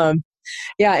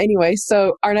 Anyway,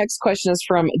 so our next question is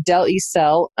from Del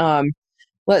Isel.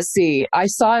 Let's see. I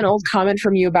saw an old comment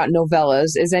from you about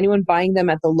novellas. Is anyone buying them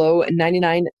at the low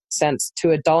 99 cents to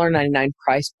 $1.99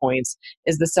 price points?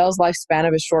 Is the sales lifespan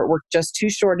of a short work just too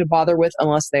short to bother with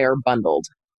unless they are bundled?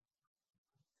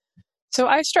 So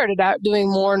I started out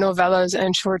doing more novellas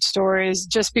and short stories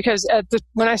just because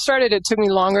when I started, it took me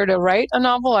longer to write a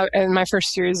novel. In my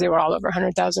first series, they were all over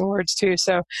 100,000 words too.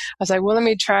 So I was like, well, let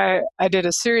me try. I did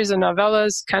a series of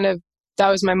novellas, that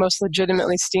was my most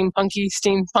legitimately steampunk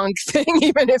thing,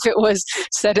 even if it was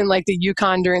set in the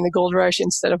Yukon during the Gold Rush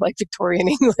instead of Victorian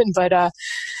England. But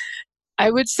I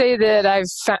would say that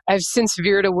I've since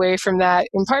veered away from that,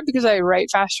 in part because I write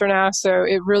faster now, so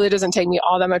it really doesn't take me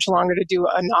all that much longer to do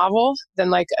a novel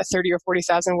than a 30 or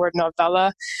 40,000 word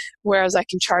novella, whereas I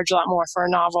can charge a lot more for a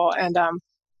novel and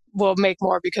will make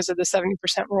more because of the 70%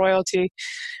 royalty.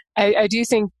 I do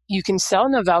think you can sell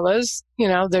novellas.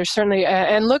 There's certainly,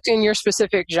 and look in your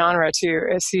specific genre too.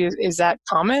 Is that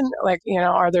common?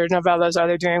 Are there novellas? Are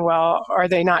they doing well? Are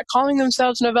they not calling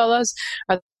themselves novellas?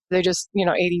 Are they just,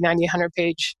 80, 90, 100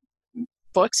 page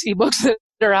ebooks that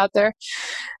are out there?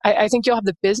 I think you'll have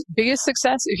the biggest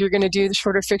success if you're going to do the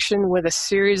shorter fiction with a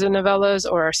series of novellas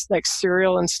or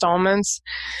serial installments.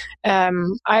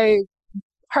 I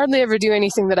hardly ever do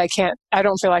anything that I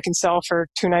don't feel I can sell for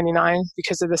 $2.99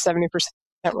 because of the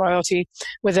 70% royalty,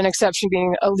 with an exception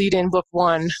being a lead-in book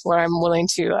 1, where I'm willing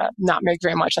to not make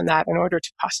very much on that in order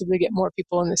to possibly get more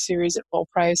people in the series at full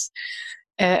price.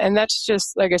 And that's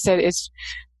just, like I said, it's,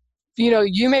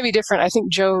 you may be different. I think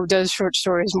Joe does short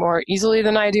stories more easily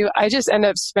than I do. I just end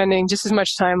up spending just as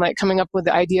much time coming up with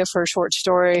the idea for a short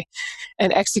story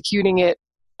and executing it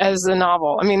as a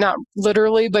novel. Not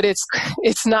literally, but it's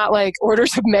not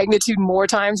orders of magnitude more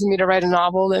time for me to write a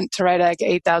novel than to write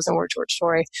 8,000 word short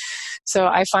story. So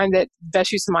I find that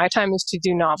best use of my time is to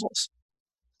do novels.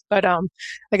 But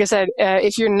like I said,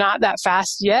 if you're not that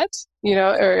fast yet,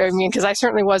 because I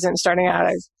certainly wasn't starting out.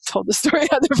 I told the story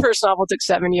how the first novel took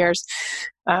 7 years.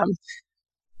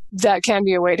 That can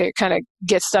be a way to kind of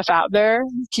get stuff out there,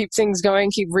 keep things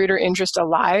going, keep reader interest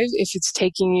alive if it's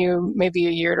taking you maybe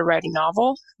a year to write a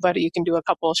novel, but you can do a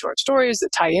couple of short stories that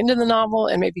tie into the novel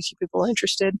and maybe keep people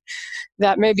interested.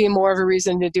 That may be more of a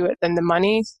reason to do it than the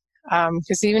money.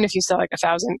 Because even if you sell like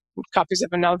 1,000 copies of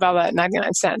a novella at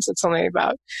 99 cents, it's only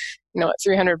about, $300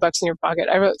 in your pocket.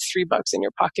 I wrote $3 in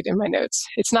your pocket in my notes.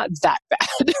 It's not that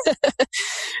bad,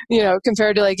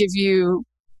 compared to like if you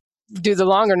do the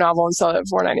longer novel and sell it at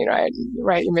 $4.99,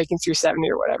 right? You're making $3.70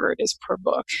 or whatever it is per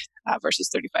book versus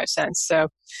 35 cents. So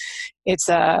it's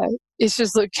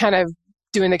just kind of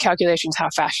doing the calculations, how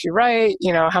fast you write,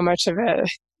 how much of it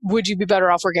would you be better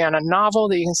off working on a novel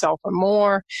that you can sell for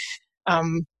more.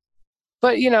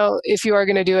 But if you are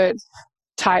going to do it,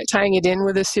 tying it in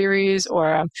with a series,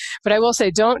 but I will say,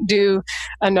 don't do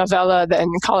a novella then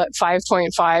call it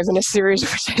 5.5 in a series,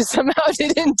 which I somehow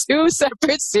did in 2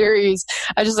 separate series.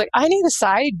 I just I need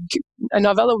a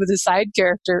novella with a side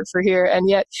character for here, and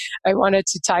yet I wanted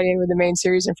to tie in with the main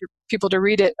series and for people to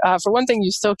read it. For one thing,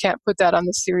 you still can't put that on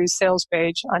the series sales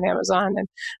page on Amazon, and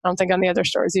I don't think on the other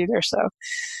stores either. So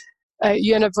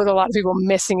you end up with a lot of people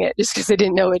missing it just because they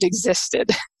didn't know it existed.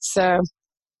 So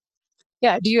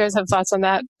yeah, do you guys have thoughts on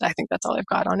that? I think that's all I've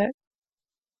got on it.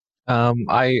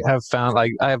 I have found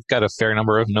I've got a fair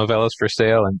number of novellas for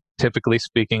sale, and typically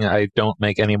speaking, I don't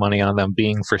make any money on them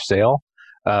being for sale.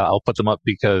 I'll put them up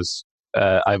because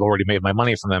I've already made my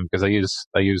money from them because I use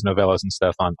novellas and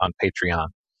stuff on Patreon.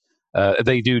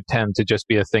 They do tend to just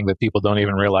be a thing that people don't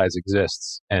even realize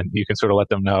exists, and you can sort of let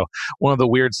them know. One of the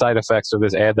weird side effects of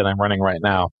this ad that I'm running right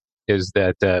now is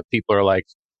that people are like,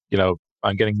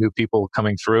 I'm getting new people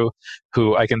coming through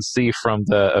who I can see from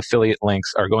the affiliate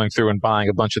links are going through and buying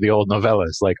a bunch of the old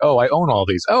novellas. Like, oh, I own all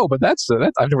these. Oh, but that's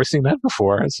I've never seen that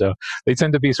before. And so they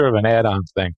tend to be sort of an add-on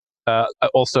thing.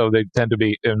 Also, they tend to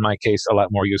be, in my case, a lot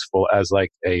more useful as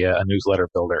like a newsletter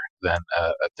builder than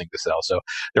a thing to sell. So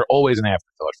they're always an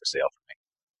afterthought for sale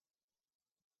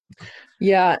for me.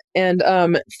 Yeah, and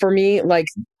for me, like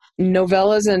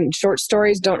novellas and short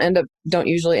stories don't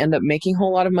usually end up making a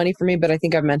whole lot of money for me, but I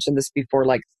think I've mentioned this before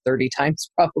like 30 times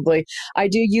probably. I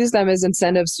do use them as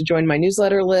incentives to join my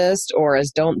newsletter list or as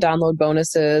don't download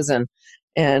bonuses,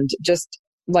 and just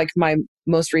like my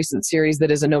most recent series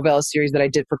that is a novella series that I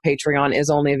did for Patreon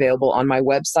is only available on my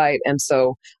website, and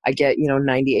so I get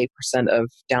 98%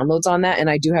 of downloads on that, and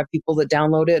I do have people that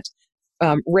download it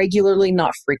regularly,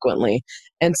 not frequently.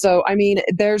 And so, I mean,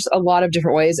 there's a lot of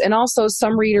different ways. And also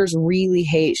some readers really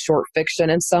hate short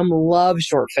fiction and some love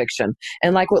short fiction.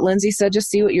 And like what Lindsay said, just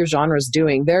see what your genre is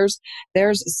doing. There's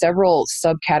several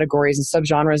subcategories and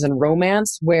subgenres in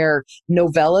romance where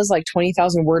novellas, like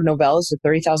 20,000 word novellas to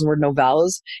 30,000 word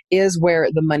novellas, is where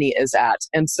the money is at.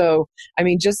 And so, I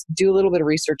mean, just do a little bit of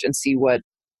research and see what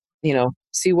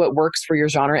works for your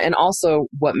genre and also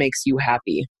what makes you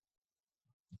happy.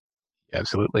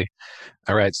 Absolutely.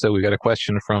 All right. So we got a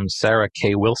question from Sarah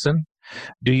K. Wilson.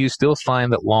 Do you still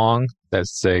find that long,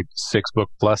 that's say 6-book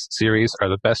plus series, are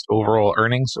the best overall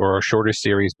earnings, or are shorter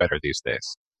series better these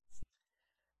days?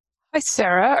 Hi,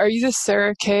 Sarah. Are you the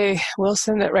Sarah K.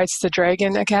 Wilson that writes the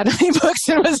Dragon Academy books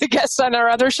and was a guest on our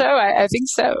other show? I think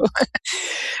so.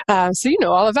 So you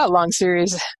know all about long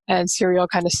series and serial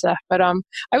kind of stuff. But I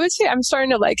would say I'm starting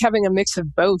to like having a mix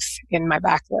of both in my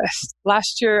backlist.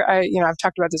 Last year, I've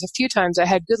talked about this a few times. I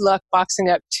had good luck boxing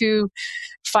up 2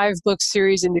 5-book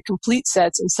series into complete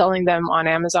sets and selling them on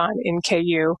Amazon in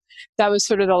KU. That was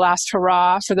sort of the last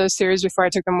hurrah for those series before I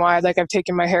took them wide. Like I've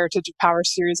taken my Heritage of Power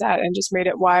series out and just made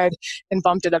it wide and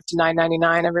bumped it up to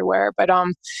 $9.99 everywhere. But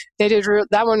they did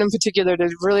that one in particular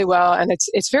did really well, and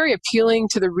it's very appealing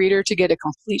to the reader to get a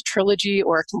complete trilogy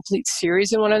or a complete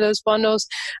series in one of those bundles.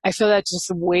 I feel that's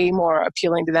just way more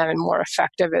appealing to them and more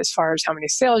effective as far as how many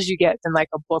sales you get than like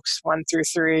a books 1 through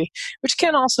 3, which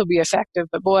can also be effective.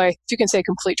 But boy, if you can say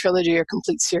complete trilogy or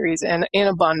complete series in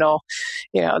a bundle,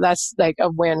 that's like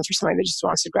a win for somebody that just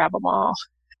wants to grab them all.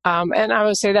 And I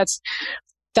would say that's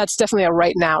definitely a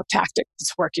right now tactic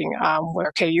that's working,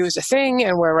 where KU is a thing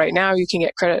and where right now you can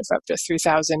get credit for up to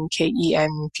 3,000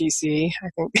 KENPC. I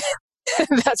think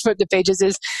that's what the Pages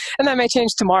is. And that may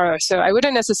change tomorrow. So I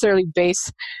wouldn't necessarily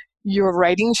base your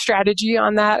writing strategy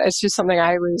on that. It's just something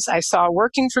I saw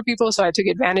working for people. So I took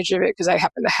advantage of it because I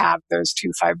happen to have those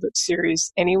 2 5-book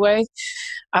series anyway.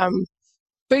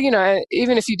 But,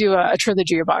 even if you do a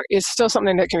trilogy about, it's still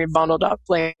something that can be bundled up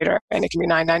later, and it can be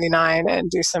 $9.99 and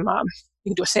do some, you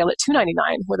can do a sale at $2.99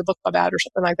 with a book club ad or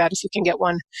something like that if you can get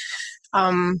one.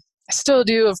 I still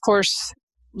do, of course,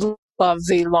 love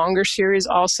the longer series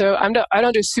also. I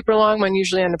don't do super long. Mine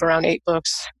usually end up around 8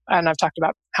 books. And I've talked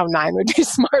about how 9 would be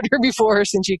smarter before,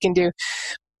 since you can do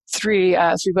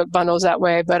 3-book bundles that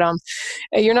way. But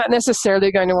you're not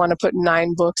necessarily going to want to put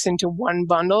 9 books into one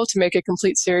bundle to make a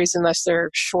complete series unless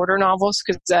they're shorter novels.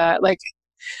 Because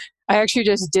I actually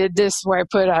just did this where I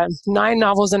put 9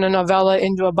 novels and a novella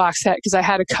into a box set because I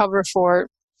had a cover for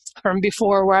it. from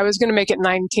before, where I was going to make it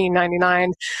 $19.99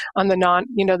 on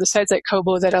the sites like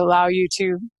Kobo that allow you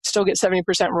to still get 70%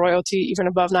 royalty even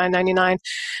above $9.99.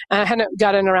 And I hadn't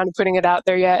gotten around to putting it out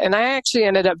there yet. And I actually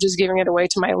ended up just giving it away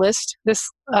to my list, this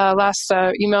last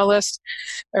email list,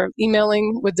 or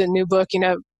emailing with the new book,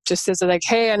 just as like,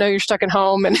 hey, I know you're stuck at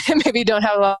home and maybe you don't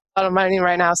have a lot of money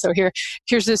right now. So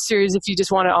here's this series if you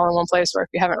just want it all in one place, or if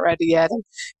you haven't read it yet. And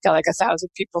got like 1,000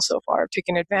 people so far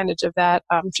taking advantage of that,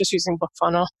 just using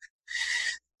BookFunnel.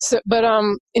 So, but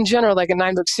in general, like a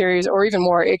 9-book series or even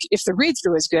more, if the read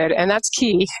through is good, and that's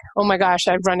key. Oh my gosh,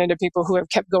 I've run into people who have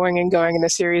kept going and going in the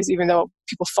series, even though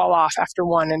people fall off after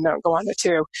 1 and don't go on to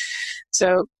 2.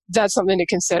 So that's something to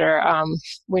consider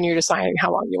when you're deciding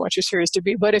how long you want your series to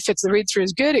be. But if the read through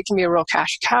is good, it can be a real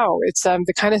cash cow. It's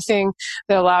the kind of thing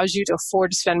that allows you to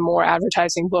afford to spend more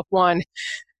advertising book 1.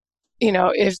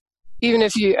 Or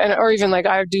even like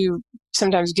I do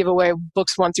sometimes give away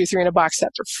books 1 through 3 in a box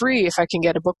set for free if I can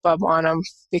get a BookBub on them,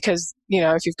 because,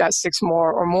 if you've got 6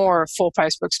 more full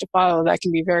price books to follow, that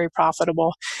can be very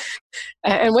profitable.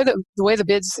 And with the way the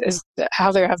bids is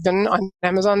how they have been on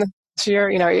Amazon this year,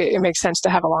 it makes sense to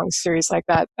have a long series like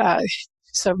that.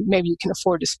 So maybe you can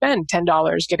afford to spend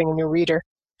 $10 getting a new reader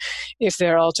if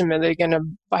they're ultimately going to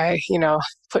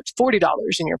put $40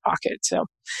 in your pocket. So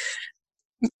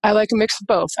I like a mix of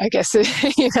both, I guess.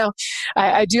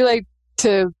 I do like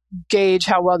to gauge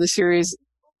how well the series,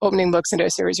 opening books into a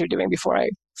series, are doing before I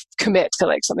commit to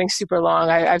like something super long.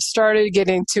 I've started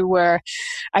getting to where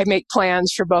I make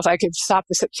plans for both. I could stop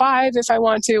this at 5 if I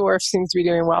want to, or if it seems to be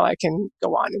doing well, I can go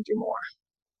on and do more.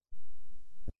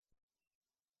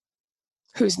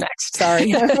 Who's next?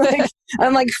 Sorry.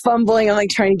 I'm like fumbling. I'm like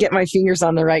trying to get my fingers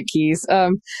on the right keys.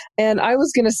 And I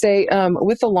was going to say,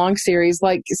 with the long series,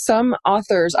 like some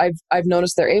authors, I've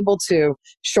noticed they're able to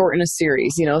shorten a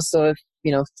series, so if,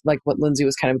 like what Lindsay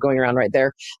was kind of going around right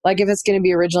there, like if it's going to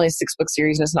be originally a 6-book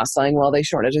series and it's not selling well, they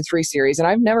shorten it to 3 series. And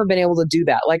I've never been able to do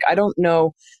that. Like, I don't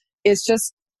know. It's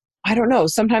just, I don't know.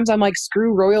 Sometimes I'm like,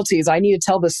 screw royalties. I need to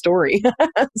tell the story.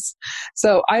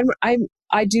 So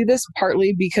I do this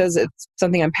partly because it's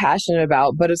something I'm passionate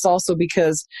about, but it's also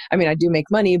because, I do make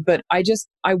money, but I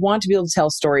want to be able to tell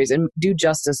stories and do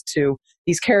justice to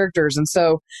these characters. And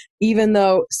so even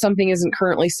though something isn't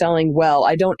currently selling well,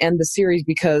 I don't end the series,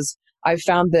 because I've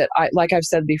found that, like I've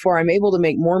said before, I'm able to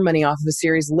make more money off of the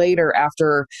series later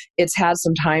after it's had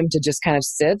some time to just kind of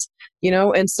sit,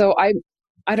 and so I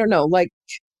don't know, like,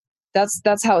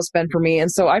 that's how it's been for me. And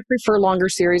so I prefer longer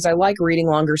series. I like reading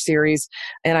longer series,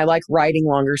 and I like writing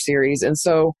longer series. And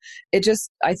so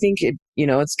I think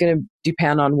it's going to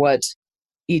depend on what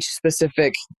each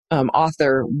specific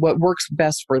author, what works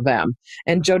best for them.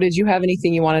 And Joe, did you have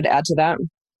anything you wanted to add to that?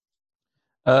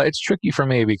 It's tricky for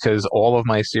me because all of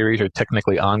my series are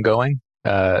technically ongoing.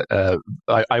 I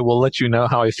will let you know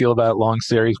how I feel about long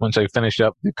series once I finish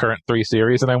up the current 3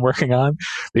 series that I'm working on.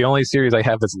 The only series I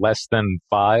have that's less than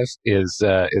 5 is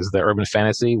the urban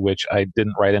fantasy, which I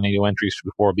didn't write any new entries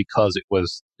before because it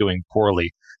was doing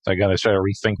poorly. So I got to try to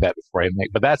rethink that before I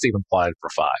make. But that's even plotted for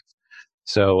 5.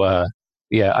 So I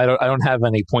don't have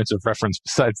any points of reference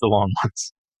besides the long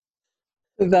ones.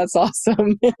 That's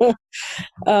awesome.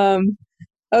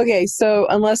 Okay, so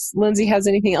unless Lindsay has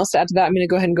anything else to add to that, I'm going to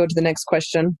go ahead and go to the next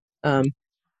question.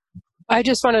 I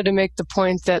just wanted to make the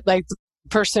point that, like, the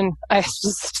person I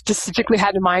specifically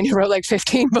had in mind who wrote like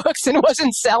 15 books and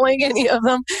wasn't selling any of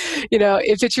them,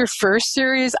 if it's your first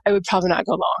series, I would probably not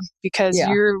go long, because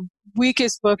your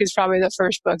weakest book is probably the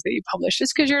first book that you publish,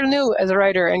 just because you're new as a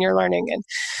writer and you're learning. And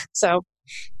so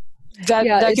that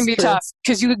can be tough,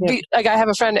 because like, I have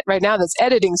a friend right now that's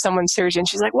editing someone's series, and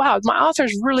she's like, wow, my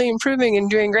author's really improving and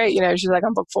doing great. She's like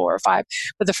on book 4 or 5,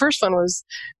 but the first one was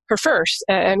her first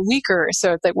and weaker.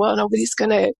 So it's like, well, nobody's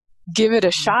going to give it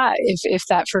a shot if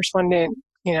that first one didn't,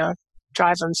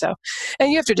 drive them. So, and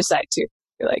you have to decide too.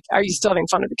 Like, are you still having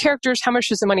fun with the characters? How much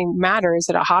does the money matter? Is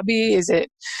it a hobby? Is it,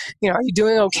 are you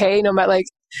doing okay? No matter, like,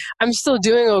 I'm still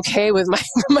doing okay with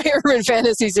my urban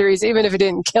fantasy series, even if it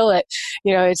didn't kill it.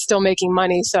 It's still making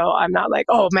money. So I'm not like,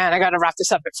 oh man, I got to wrap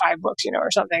this up at 5 books,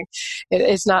 or something.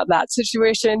 It's not that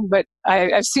situation, but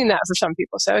I've seen that for some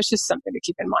people. So it's just something to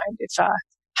keep in mind, if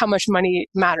how much money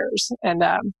matters, and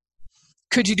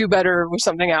could you do better with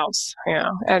something else?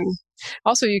 And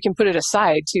also you can put it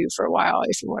aside too for a while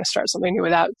if you want to start something new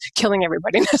without killing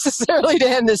everybody necessarily to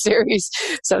end the series.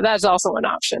 So that's also an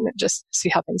option. Just see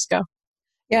how things go.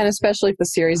 Yeah, and especially if the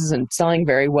series isn't selling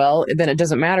very well, then it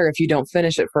doesn't matter if you don't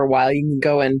finish it for a while. You can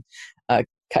go and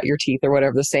cut your teeth, or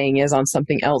whatever the saying is, on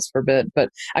something else for a bit. But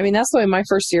that's the way my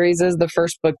first series is. The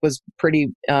first book was pretty,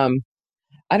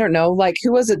 I don't know, like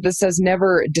who was it that says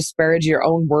never disparage your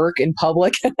own work in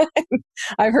public?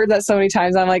 I've heard that so many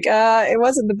times. I'm like, it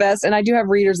wasn't the best. And I do have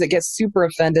readers that get super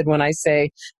offended when I say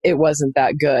it wasn't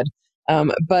that good.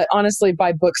 But honestly,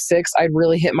 by book 6, I'd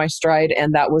really hit my stride,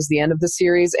 and that was the end of the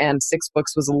series. And 6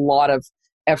 books was a lot of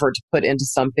effort to put into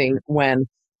something when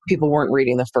people weren't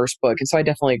reading the first book. And so I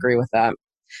definitely agree with that.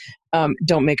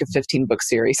 Don't make a 15-book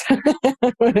series.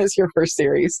 What is your first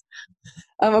series?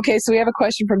 Okay, so we have a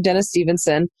question from Dennis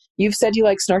Stevenson. You've said you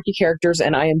like snarky characters,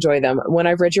 and I enjoy them. When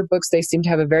I've read your books, they seem to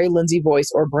have a very Lindsay voice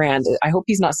or brand. I hope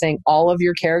he's not saying all of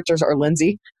your characters are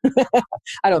Lindsay.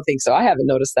 I don't think so. I haven't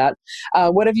noticed that.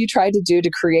 What have you tried to do to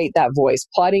create that voice?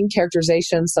 Plotting,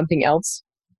 characterization, something else?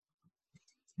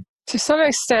 To some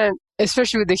extent,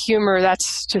 especially with the humor,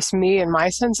 that's just me and my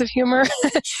sense of humor.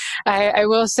 I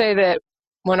will say that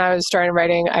when I was starting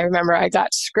writing, I remember I got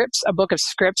a book of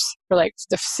scripts for like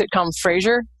the sitcom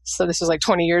Frasier. So this was like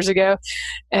 20 years ago.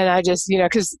 And I just,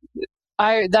 because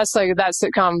that's like that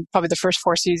sitcom, probably the first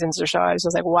 4 seasons or so. I was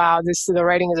just like, wow, the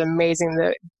writing is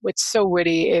amazing. It's so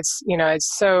witty. It's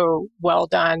so well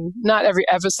done. Not every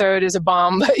episode is a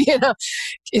bomb, but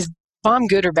is bomb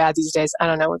good or bad these days? I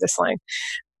don't know with the slang.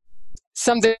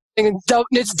 Something,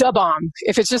 it's da bomb.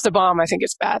 If it's just a bomb, I think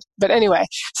it's bad. But anyway,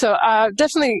 so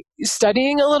definitely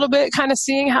studying a little bit, kind of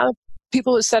seeing how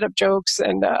people set up jokes,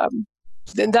 and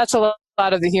that's a lot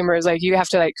of the humor is like you have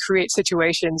to like create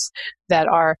situations that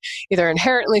are either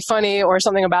inherently funny or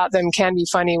something about them can be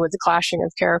funny with the clashing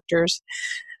of characters.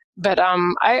 But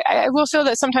I will feel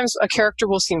that sometimes a character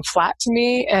will seem flat to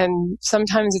me, and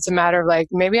sometimes it's a matter of like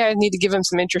maybe I need to give them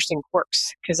some interesting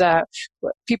quirks, because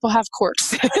people have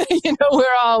quirks. We're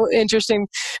all interesting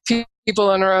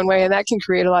people in our own way, and that can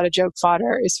create a lot of joke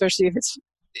fodder, especially if it's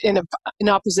in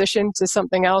opposition to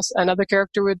something else another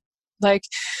character would like.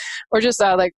 Or just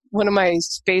like one of my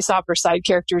space opera side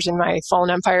characters in my Fallen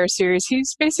Empire series,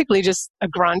 he's basically just a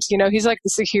grunt. He's like the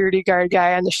security guard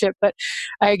guy on the ship, but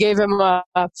I gave him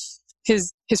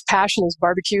his passion is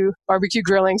barbecue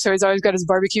grilling. So he's always got his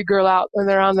barbecue grill out when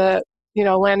they're on the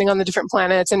landing on the different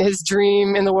planets, and his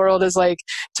dream in the world is like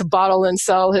to bottle and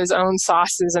sell his own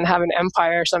sauces and have an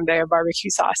empire someday of barbecue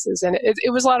sauces. And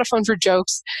it was a lot of fun for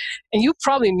jokes. And you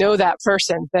probably know that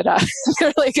person that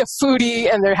they're like a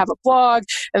foodie and they have a blog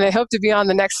and they hope to be on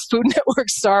the next Food Network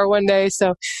star one day.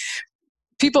 So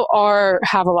people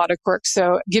have a lot of quirks.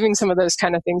 So giving some of those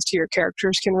kind of things to your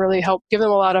characters can really help give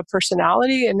them a lot of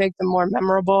personality and make them more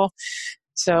memorable.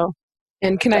 So,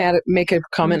 and can I make a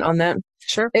comment on that?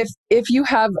 Sure. If you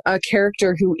have a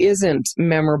character who isn't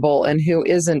memorable and who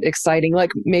isn't exciting,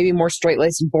 like maybe more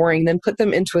straight-laced and boring, then put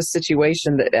them into a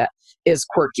situation that is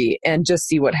quirky and just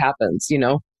see what happens,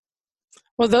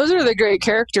 Well, those are the great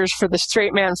characters for the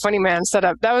straight man, funny man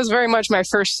setup. That was very much my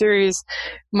first series.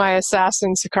 My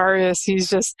assassin, Sicarius, he's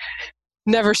just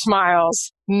never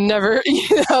smiles, never,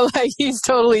 like he's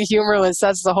totally humorless.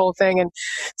 That's the whole thing. And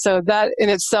so that in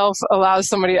itself allows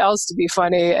somebody else to be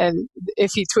funny. And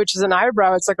if he twitches an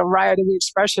eyebrow, it's like a riot of the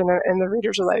expression. And the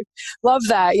readers are like, love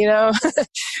that,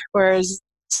 Whereas,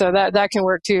 so that can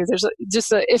work too. There's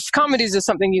if comedies is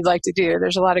something you'd like to do,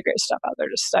 there's a lot of great stuff out there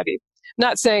to study.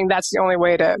 Not saying that's the only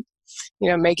way to,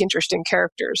 make interesting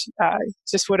characters.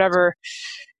 Just whatever,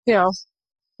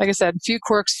 like I said, few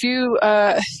quirks,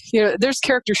 there's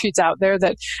character sheets out there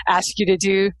that ask you to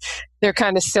do. They're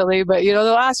kind of silly, but,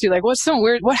 they'll ask you like, what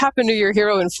happened to your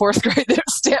hero in 4th grade that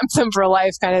stamped them for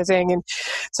life kind of thing. And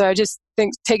so I just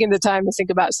think taking the time to think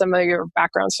about some of your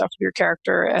background stuff with your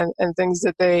character and things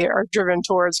that they are driven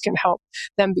towards can help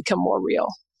them become more real.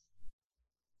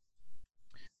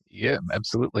 Yeah,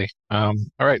 absolutely. All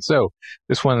right. So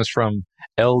this one is from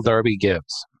L. Darby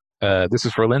Gibbs. This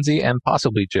is for Lindsay and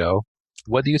possibly Joe.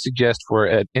 What do you suggest for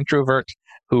an introvert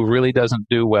who really doesn't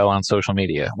do well on social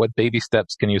media? What baby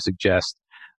steps can you suggest?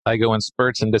 I go in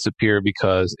spurts and disappear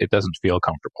because it doesn't feel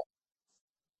comfortable.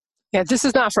 Yeah, this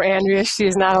is not for Andrea. She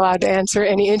is not allowed to answer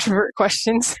any introvert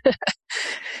questions.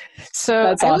 So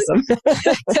that's awesome.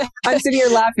 I'm sitting here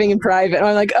laughing in private, and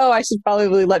I'm like, oh, I should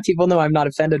probably let people know I'm not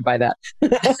offended by that.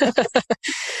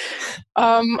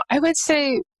 I would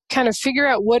say kind of figure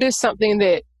out what is something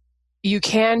that you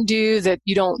can do that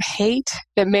you don't hate,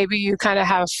 that maybe you kind of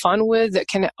have fun with, that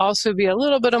can also be a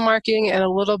little bit of marketing and a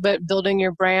little bit building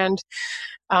your brand.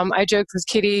 I joked with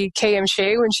Kitty K.M.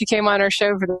 Shea when she came on our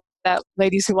show for that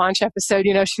Ladies Who Launch episode.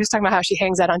 She was talking about how she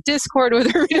hangs out on Discord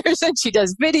with her readers and she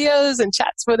does videos and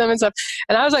chats with them and stuff.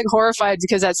 And I was like horrified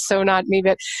because that's so not me,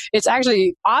 but it's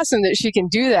actually awesome that she can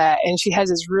do that. And she has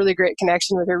this really great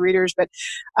connection with her readers. But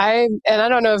I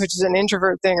don't know if it's just an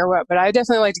introvert thing or what, but I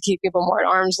definitely like to keep people more at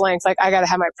arm's length. Like I got to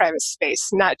have my private space,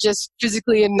 not just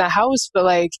physically in the house, but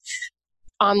like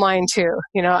online too.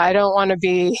 I don't want to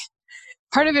be,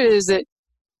 part of it is that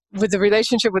with the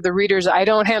relationship with the readers, I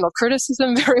don't handle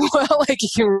criticism very well. Like,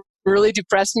 it can really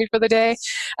depress me for the day.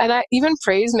 And even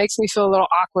praise makes me feel a little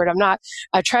awkward.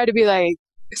 I try to be like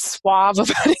suave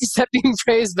about accepting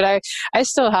praise, but I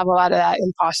still have a lot of that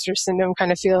imposter syndrome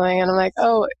kind of feeling. And I'm like,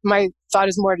 oh, my thought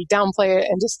is more to downplay it.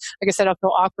 And just, like I said, I'll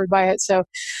feel awkward by it. So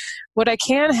what I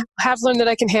have learned that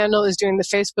I can handle is doing the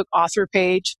Facebook author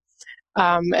page.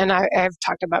 And I've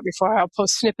talked about before, I'll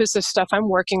post snippets of stuff I'm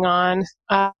working on.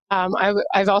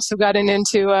 I've also gotten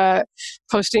into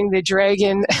posting the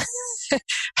Dragon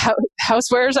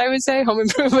housewares, I would say, home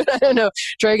improvement. I don't know,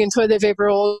 Dragon toilet paper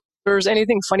holders,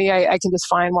 anything funny I can just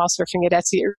find while surfing at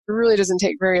Etsy. It really doesn't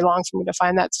take very long for me to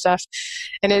find that stuff.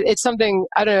 And it's something,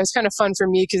 I don't know, it's kind of fun for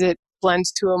me because it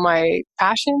blends two of my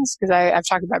passions. Because I've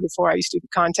talked about before, I used to do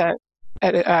content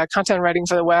writing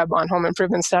for the web on home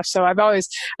improvement stuff. So I've always,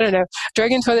 I don't know,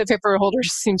 Dragon toilet paper holders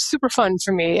seems super fun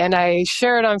for me. And I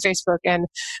share it on Facebook. And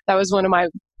that was one of my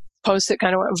posts that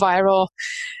kind of went viral.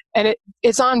 And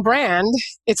it's on brand.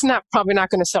 It's probably not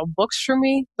going to sell books for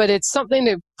me, but it's something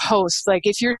to post. Like,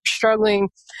 if you're struggling,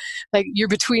 like you're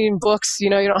between books, you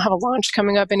don't have a launch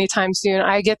coming up anytime soon.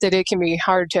 I get that it can be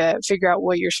hard to figure out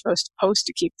what you're supposed to post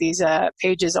to keep these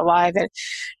pages alive.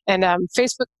 And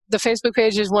the Facebook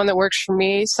page is one that works for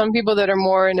me. Some people that are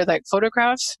more into like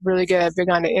photographs really get big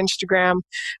onto Instagram.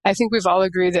 I think we've all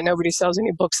agreed that nobody sells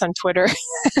any books on Twitter.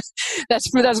 That's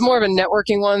more of a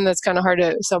networking one that's kind of hard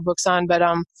to sell books on. But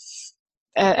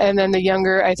and then the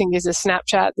younger, I think, is a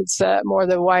Snapchat that's more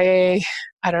the YA.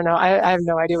 I don't know. I have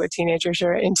no idea what teenagers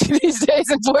are into these days.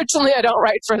 Unfortunately, I don't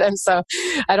write for them, so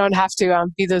I don't have to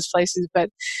be those places. But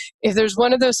if there's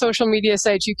one of those social media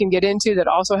sites you can get into that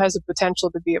also has the potential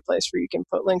to be a place where you can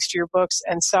put links to your books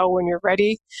and sell when you're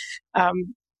ready, I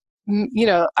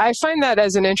find that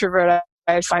as an introvert,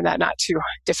 I find that not too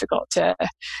difficult to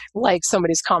like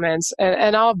somebody's comments,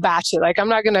 and I'll batch it. Like, I'm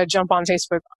not going to jump on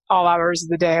Facebook all hours of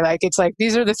the day. Like, it's like,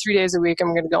 these are the 3 days a week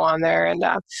I'm going to go on there. And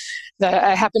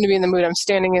I happen to be in the mood. I'm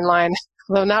standing in line.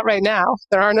 Although not right now.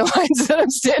 There are no lines that I'm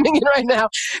standing in right now.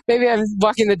 Maybe I'm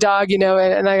walking the dog, and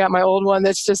I got my old one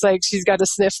that's just like, she's got to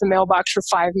sniff the mailbox for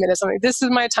 5 minutes. I'm like, this is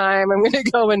my time. I'm going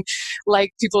to go and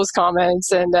like people's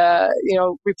comments and,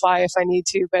 reply if I need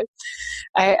to. But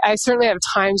I certainly have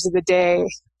times of the day,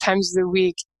 times of the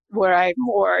week where I'm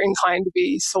more inclined to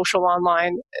be social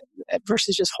online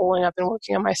versus just holding up and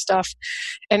working on my stuff.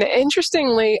 And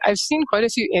interestingly, I've seen quite a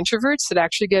few introverts that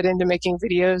actually get into making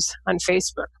videos on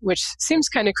Facebook, which seems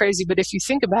kind of crazy. But if you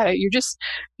think about it,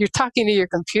 you're talking to your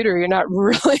computer. You're not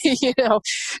really,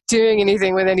 doing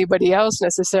anything with anybody else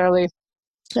necessarily.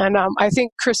 And I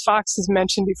think Chris Fox has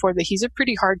mentioned before that he's a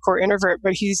pretty hardcore introvert,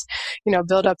 but he's,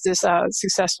 built up this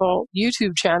successful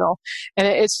YouTube channel.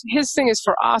 And his thing is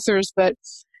for authors, but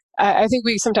I think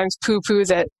we sometimes poo-poo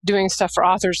that doing stuff for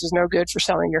authors is no good for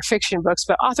selling your fiction books.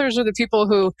 But authors are the people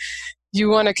who you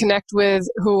want to connect with,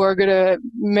 who are going to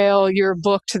mail your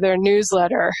book to their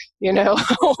newsletter,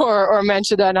 or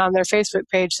mention that on their Facebook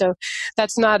page. So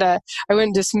that's I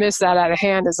wouldn't dismiss that out of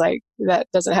hand as like, that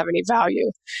doesn't have any value.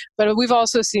 But we've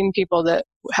also seen people that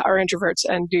are introverts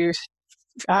and do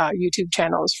YouTube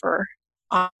channels for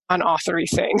on authory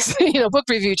things, book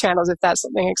review channels, if that's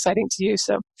something exciting to you.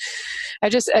 So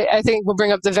I think we'll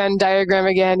bring up the Venn diagram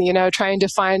again, trying to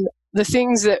find the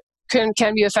things that can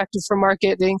be effective for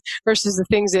marketing versus the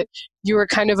things that you are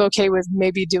kind of okay with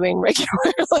maybe doing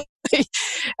regularly.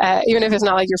 Even if it's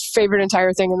not like your favorite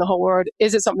entire thing in the whole world,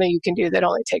 is it something you can do that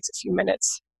only takes a few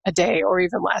minutes a day or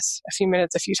even less, a few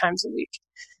minutes, a few times a week?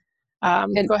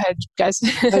 And go ahead, guys.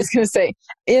 I was going to say,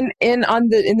 in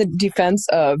the defense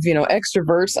of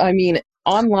extroverts, I mean,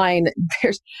 online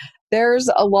there's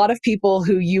a lot of people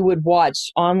who you would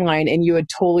watch online and you would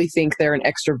totally think they're an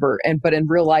extrovert, but in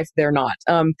real life they're not.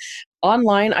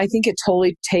 Online, I think it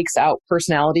totally takes out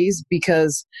personalities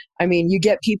because, I mean, you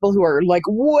get people who are like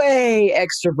way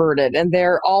extroverted and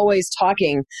they're always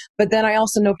talking. But then I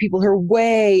also know people who are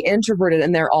way introverted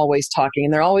and they're always talking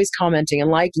and they're always commenting and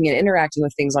liking and interacting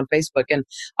with things on Facebook. And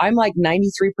I'm like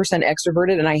 93%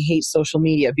 extroverted and I hate social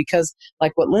media because,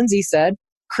 like what Lindsay said,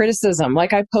 criticism.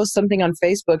 Like, I post something on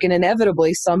Facebook and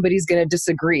inevitably somebody's going to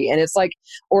disagree. And it's like,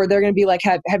 or they're going to be like,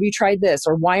 have you tried this?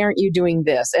 Or why aren't you doing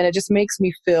this? And it just makes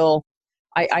me feel,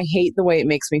 I hate the way it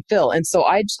makes me feel. And so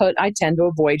I tend to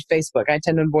avoid Facebook. I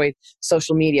tend to avoid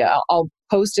social media. I'll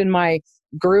post in my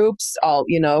groups. I'll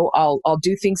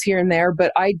do things here and there,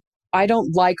 but I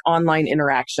don't like online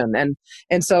interaction.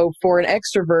 And so for an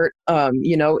extrovert,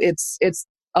 it's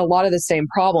a lot of the same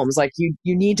problems. Like you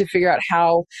need to figure out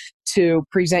how to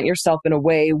present yourself in a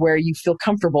way where you feel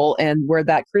comfortable and where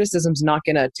that criticism's not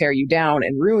going to tear you down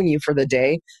and ruin you for the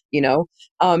day,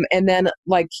 and then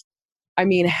like, I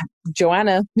mean,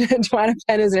 Joanna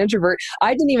Penn is an introvert.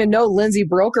 I didn't even know Lindsay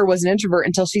Broker was an introvert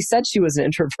until she said she was an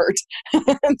introvert.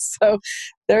 And so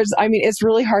it's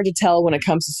really hard to tell when it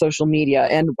comes to social media.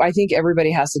 And I think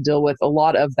everybody has to deal with a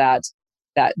lot of that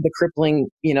the crippling,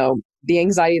 the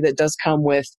anxiety that does come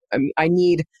with, I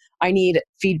need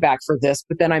feedback for this,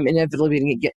 but then I'm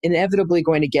inevitably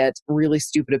going to get really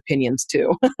stupid opinions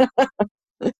too.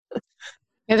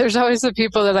 Yeah, there's always the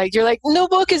people that you're like, no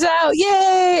book is out,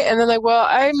 yay! And they're like, well,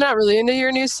 I'm not really into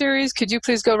your new series. Could you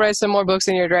please go write some more books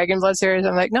in your Dragonblood series?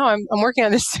 I'm like, no, I'm working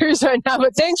on this series right now,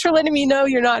 but thanks for letting me know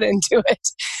you're not into it.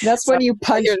 That's when you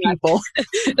punch people.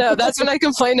 No, that's when I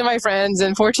complain to my friends,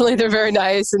 and fortunately they're very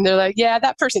nice, and they're like, yeah,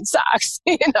 that person sucks.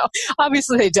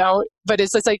 Obviously they don't, but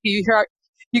it's just like you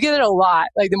get it a lot.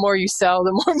 Like the more you sell,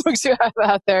 the more books you have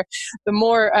out there, the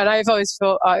more. And I've always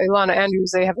felt Ilana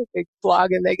Andrews, they have a big blog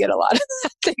and they get a lot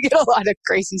of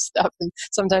crazy stuff, and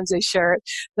sometimes they share it.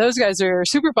 Those guys are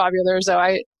super popular, so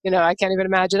I can't even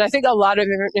imagine. I think a lot of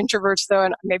introverts though,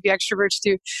 and maybe extroverts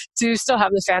too, do still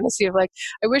have the fantasy of like,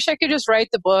 I wish I could just write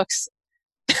the books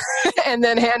and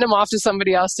then hand them off to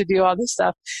somebody else to do all this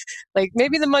stuff. Like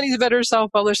maybe the money's better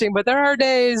self-publishing, but there are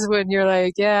days when you're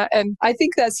like, yeah. And I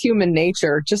think that's human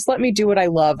nature. Just let me do what I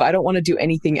love. I don't want to do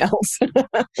anything else.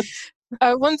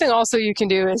 One thing also you can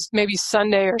do is maybe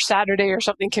Sunday or Saturday or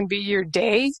something can be your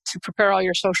day to prepare all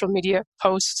your social media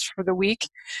posts for the week.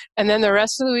 And then the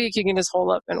rest of the week, you can just hold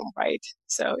up and write.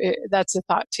 So that's a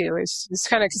thought too. It's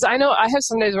kind of, because I know I have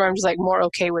some days where I'm just like more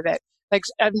okay with it.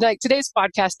 Like today's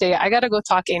podcast day, I got to go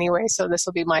talk anyway, so this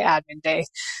will be my admin day.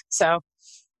 So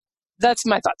that's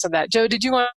my thoughts on that. Joe, did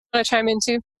you want to chime in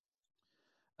too?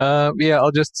 Yeah,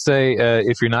 I'll just say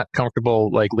if you're not comfortable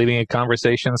leading a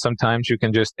conversation, sometimes you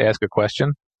can just ask a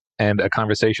question and a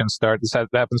conversation starts. This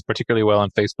happens particularly well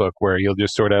on Facebook, where you'll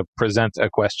just sort of present a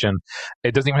question.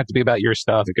 It doesn't even have to be about your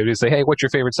stuff. It could just say, hey, what's your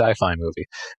favorite sci-fi movie?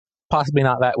 Possibly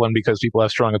not that one, because people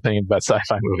have strong opinions about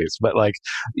sci-fi movies. But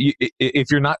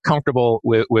if you're not comfortable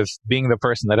with being the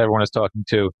person that everyone is talking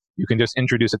to, you can just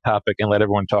introduce a topic and let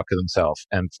everyone talk to themselves.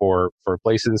 And for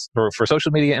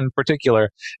social media in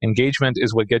particular, engagement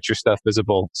is what gets your stuff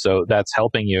visible. So that's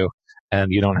helping you, and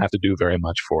you don't have to do very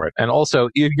much for it. And also,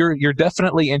 you're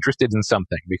definitely interested in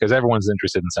something, because everyone's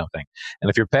interested in something. And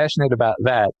if you're passionate about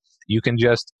that, you can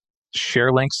just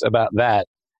share links about that,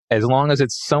 as long as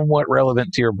it's somewhat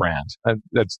relevant to your brand.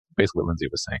 That's basically what Lindsay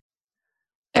was saying.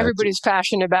 Everybody's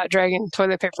passionate about dragon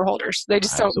toilet paper holders. They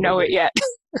just don't know it yet.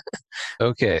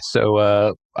 Okay,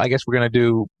 so I guess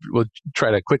we'll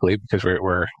try to quickly, because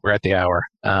we're at the hour.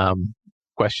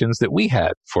 Questions that we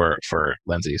had for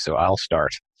Lindsay, so I'll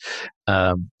start.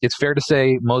 It's fair to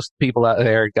say most people out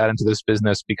there got into this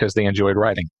business because they enjoyed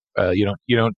writing. You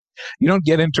don't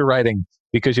get into writing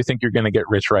because you think you're going to get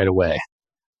rich right away.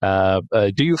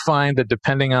 Do you find that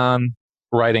depending on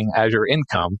writing as your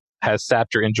income has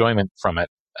sapped your enjoyment from it,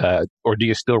 or do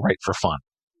you still write for fun?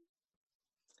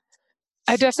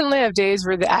 I definitely have days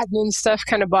where the admin stuff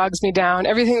kind of bogs me down.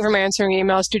 Everything from answering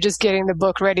emails to just getting the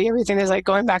book ready. Everything is like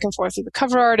going back and forth with the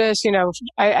cover artist.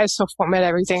 I still format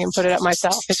everything and put it up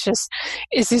myself. It's just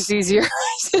easier.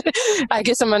 I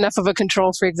guess I'm enough of a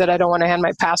control freak that I don't want to hand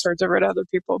my passwords over to other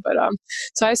people. But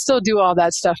so I still do all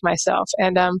that stuff myself.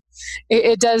 And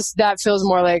that feels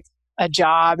more like a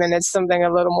job, and it's something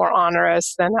a little more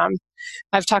onerous than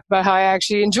I've talked about how I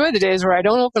actually enjoy the days where I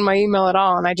don't open my email at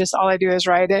all, and all I do is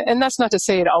write it. And that's not to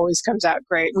say it always comes out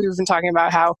great. We've been talking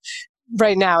about how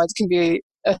right now it can be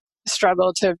a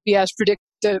struggle to be as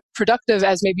productive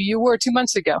as maybe you were 2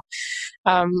 months ago.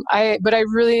 But I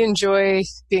really enjoy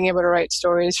being able to write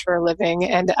stories for a living.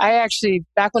 And I actually,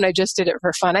 back when I just did it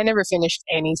for fun, I never finished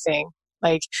anything.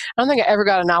 I don't think I ever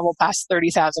got a novel past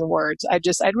 30,000 words. I'd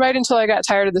write until I got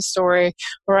tired of the story,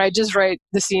 or I'd just write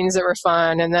the scenes that were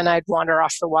fun, and then I'd wander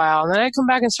off for a while. And then I'd come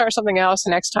back and start something else the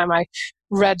next time I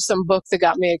read some book that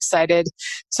got me excited.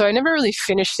 So I never really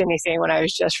finished anything when I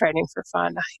was just writing for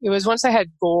fun. It was once I had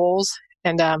goals,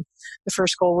 and the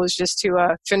first goal was just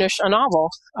to finish a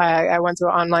novel. I went through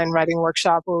an online writing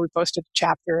workshop where we posted a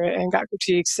chapter and got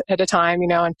critiques at a time,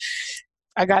 and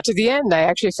I got to the end. I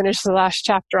actually finished the last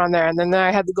chapter on there. And then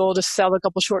I had the goal to sell a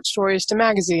couple short stories to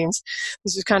magazines.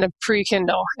 This was kind of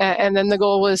pre-Kindle. And then the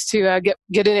goal was to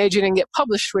get an agent and get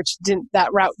published, which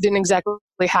that route didn't exactly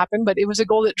happen, but it was a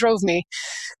goal that drove me.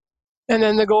 And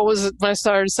then the goal was, when I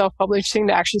started self-publishing,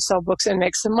 to actually sell books and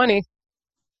make some money.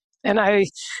 And I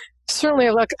certainly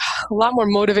a lot more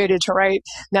motivated to write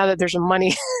now that there's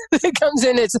money that comes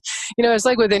in. It's, it's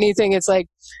like with anything, it's like,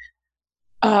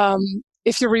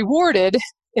 if you're rewarded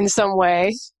in some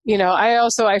way,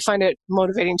 I find it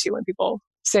motivating too when people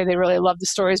say they really love the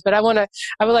stories, but I would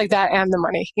like that and the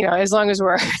money, as long as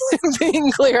we're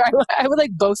being clear. I would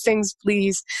like both things,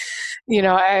 please.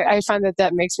 I find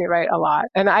that makes me write a lot.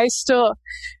 And I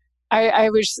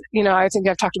wish, I think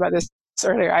I've talked about this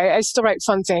earlier. I still write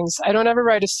fun things. I don't ever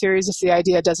write a series if the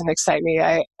idea doesn't excite me.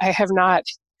 I have not.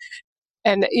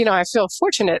 And, I feel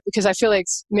fortunate because I feel like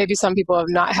maybe some people have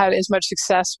not had as much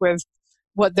success with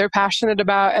what they're passionate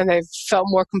about, and they've felt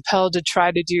more compelled to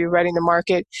try to do writing to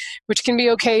market, which can be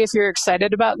okay if you're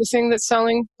excited about the thing that's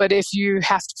selling. But if you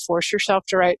have to force yourself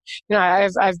to write,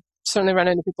 I've certainly run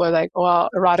into people who are like, well,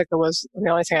 erotica was the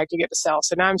only thing I could get to sell,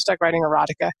 so now I'm stuck writing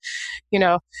erotica.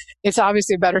 It's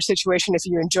obviously a better situation if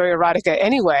you enjoy erotica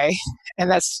anyway,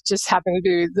 and that's just happened to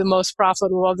be the most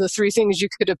profitable of the three things you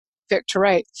could have picked to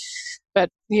write. But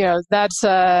that's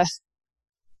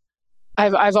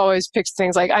I've always picked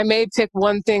things like I may pick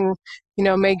one thing,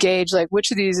 may gauge like which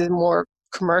of these is more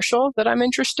commercial that I'm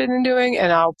interested in doing,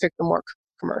 and I'll pick the more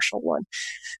commercial one.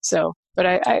 So, but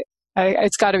I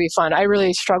it's got to be fun. I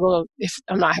really struggle if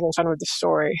I'm not having fun with the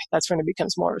story. That's when it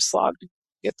becomes more of a slog to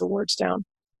get the words down.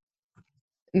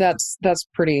 That's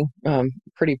pretty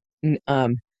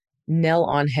nail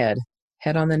on head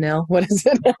on the nail. What is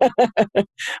it?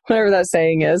 Whatever that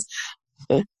saying is.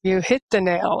 You hit the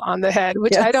nail on the head,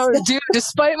 which Yes. I don't do.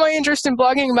 Despite my interest in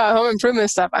blogging about home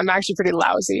improvement stuff, I'm actually pretty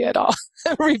lousy at all.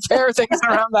 Repair things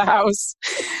around the house.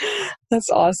 That's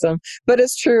awesome. But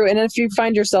it's true. And if you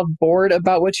find yourself bored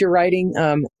about what you're writing,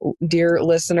 dear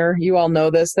listener, you all know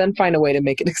this, then find a way to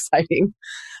make it exciting.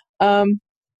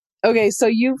 Okay, so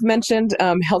you've mentioned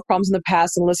health problems in the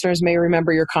past, and listeners may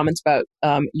remember your comments about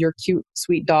your cute,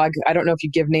 sweet dog. I don't know if you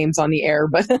give names on the air,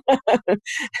 but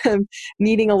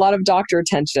needing a lot of doctor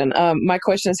attention. My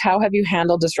question is, how have you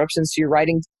handled disruptions to your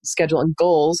writing schedule and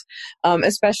goals,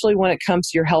 especially when it comes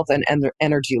to your health and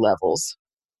energy levels?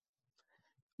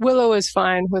 Willow is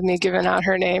fine with me giving out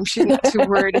her name. She's not too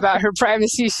worried about her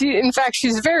privacy. In fact,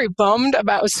 she's very bummed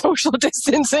about social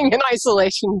distancing and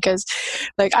isolation because,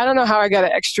 I don't know how I got an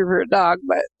extrovert dog,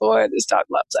 but boy, this dog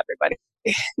loves everybody.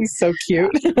 He's so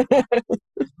cute.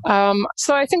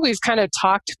 So I think we've kind of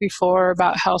talked before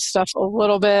about health stuff a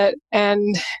little bit,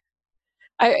 and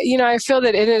I feel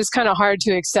that it is kind of hard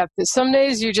to accept that some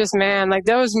days you just, man, like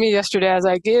that was me yesterday. I was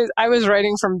like, I was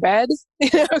writing from bed,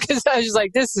 because I was just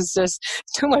like, this is just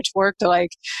too much work to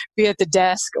be at the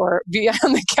desk or be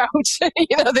on the couch.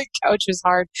 The couch is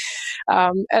hard.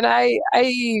 And I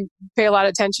pay a lot of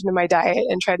attention to my diet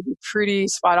and try to be pretty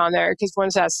spot on there, because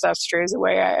once that stuff strays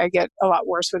away, I get a lot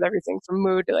worse with everything from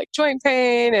mood to joint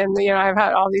pain. And, I've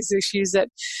had all these issues that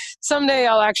someday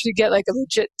I'll actually get a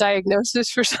legit diagnosis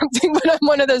for something, but I'm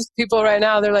one of those people right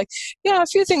now. They're like, yeah, a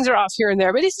few things are off here and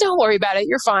there, but don't worry about it.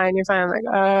 You're fine. I'm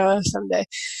like, someday,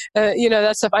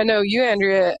 that stuff. I know you,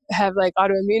 Andrea, have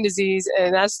autoimmune disease,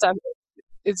 and that stuff.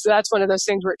 That's one of those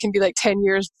things where it can be 10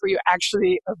 years before you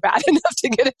actually are bad enough to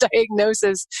get a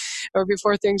diagnosis, or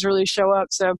before things really show up.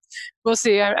 So we'll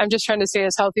see. I'm just trying to stay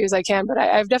as healthy as I can, but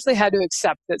I've definitely had to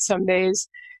accept that some days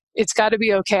it's got to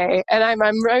be okay. And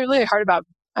I'm really hard about.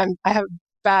 I have a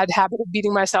bad habit of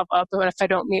beating myself up if I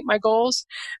don't meet my goals.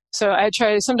 So I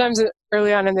try sometimes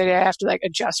early on in the day, I have to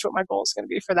adjust what my goal is going to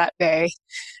be for that day.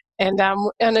 And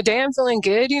on the day I'm feeling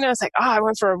good, it's like, I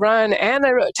went for a run and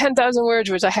I wrote 10,000 words,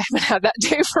 which I haven't had that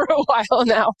day for a while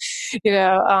now.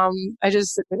 I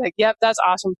just yep, that's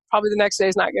awesome. Probably the next day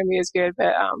is not going to be as good,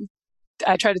 but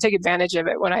I try to take advantage of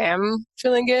it when I am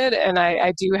feeling good. And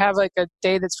I do have a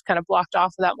day that's kind of blocked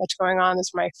off without much going on.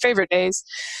 It's my favorite days.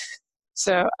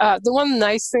 So the one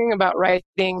nice thing about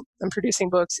writing and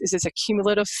producing books is it's a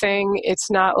cumulative thing.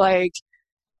 It's not like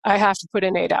I have to put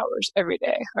in 8 hours every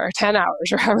day, or 10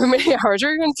 hours, or however many hours, or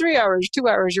even 3 hours, 2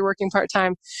 hours you're working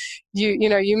part-time.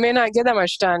 You may not get that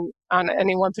much done on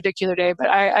any one particular day, but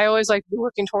I always like to be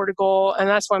working toward a goal. And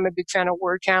that's why I'm a big fan of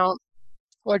word count,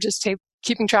 or just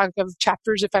keeping track of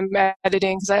chapters if I'm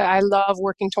editing, because I love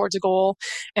working towards a goal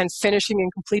and finishing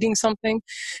and completing something.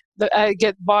 But I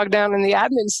get bogged down in the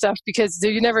admin stuff because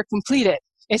you never complete it.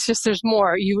 It's just there's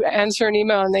more. You answer an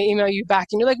email and they email you back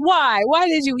and you're like, why? Why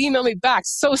did you email me back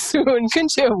so soon?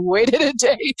 Couldn't you have waited a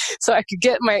day so I could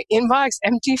get my inbox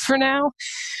empty for now?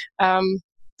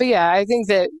 But yeah, I think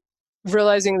that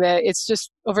realizing that it's just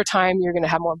over time, you're going to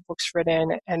have more books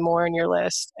written and more in your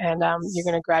list, and you're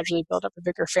going to gradually build up a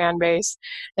bigger fan base,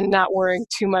 and not worrying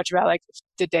too much about like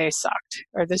the day sucked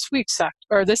or this week sucked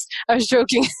or this. I was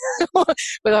joking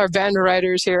with our band of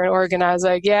writers here in Oregon. I was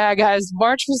like, yeah, guys,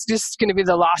 March was just going to be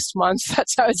the lost month.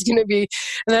 That's how it's going to be.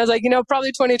 And I was like,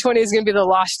 probably 2020 is going to be the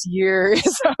lost year.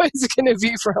 Is how it's going to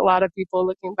be for a lot of people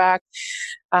looking back.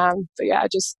 But yeah,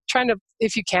 just trying to,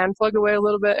 if you can plug away a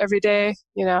little bit every day,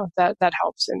 that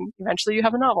helps. And eventually you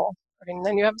have a novel, and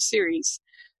then you have a series.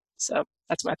 So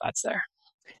that's my thoughts there.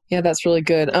 Yeah, that's really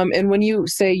good. And when you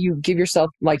say you give yourself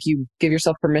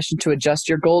permission to adjust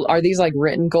your goal, are these like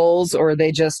written goals, or are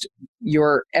they just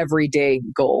your everyday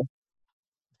goal?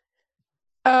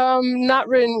 Not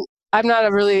written. I'm not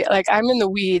I'm in the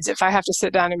weeds if I have to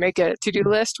sit down and make a to-do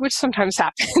list, which sometimes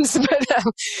happens,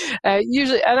 but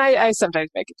usually, and I sometimes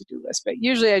make a to-do list, but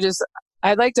usually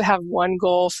I'd like to have one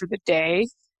goal for the day.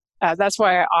 That's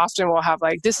why I often will have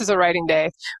this is a writing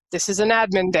day, this is an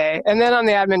admin day, and then on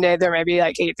the admin day, there may be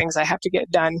 8 things I have to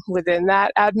get done within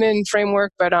that admin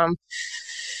framework, but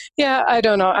yeah, I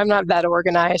don't know. I'm not that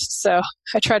organized, so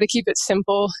I try to keep it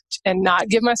simple and not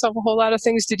give myself a whole lot of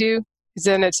things to do, because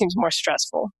then it seems more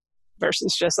stressful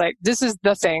versus just this is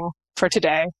the thing for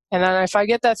today. And then if I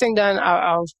get that thing done,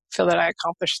 I'll feel that I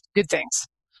accomplished good things.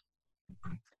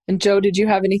 And Joe, did you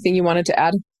have anything you wanted to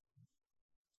add?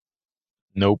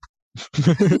 Nope.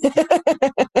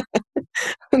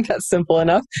 That's simple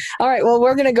enough. All right. Well,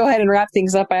 we're going to go ahead and wrap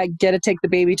things up. I get to take the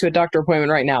baby to a doctor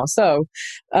appointment right now. So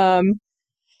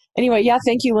anyway, yeah,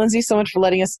 thank you, Lindsay, so much for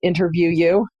letting us interview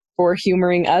you, for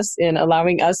humoring us and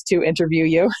allowing us to interview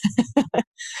you.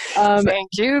 Thank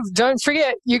you. Don't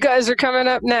forget, you guys are coming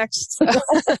up next.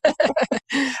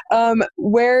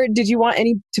 Where did you want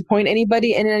to point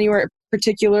anybody in anywhere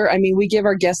particular? I mean, we give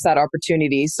our guests that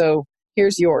opportunity, so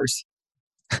here's yours.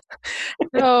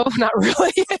 No, not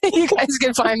really. You guys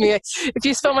can find me. If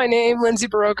you spell my name, Lindsay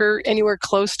Buroker, anywhere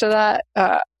close to that,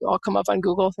 I'll come up on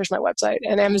Google. There's my website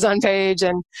and Amazon page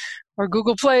or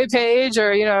Google Play page,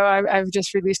 or, I've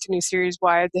just released a new series,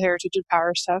 Wyatt, the Heritage of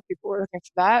Power stuff. People were looking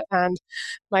for that. And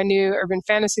my new urban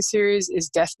fantasy series is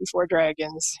Death Before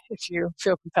Dragons, if you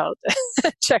feel compelled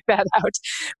to check that out.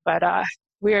 But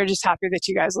we are just happy that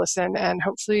you guys listen, and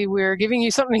hopefully we're giving you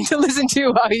something to listen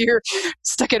to while you're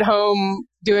stuck at home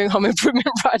doing home improvement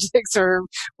projects or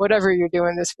whatever you're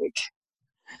doing this week.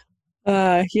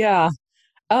 Yeah.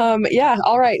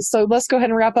 All right. So let's go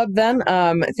ahead and wrap up then.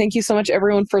 Thank you so much,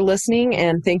 everyone, for listening.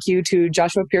 And thank you to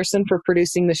Joshua Pearson for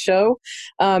producing the show.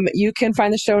 You can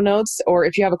find the show notes, or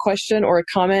if you have a question or a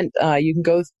comment, you can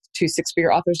go to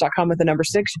sixfigureauthors.com with the number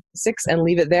 6 and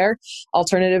leave it there.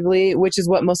 Alternatively, which is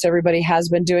what most everybody has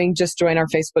been doing, just join our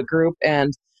Facebook group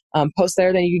and post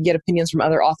there. Then you can get opinions from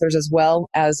other authors as well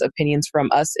as opinions from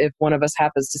us if one of us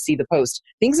happens to see the post.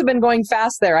 Things have been going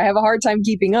fast there. I have a hard time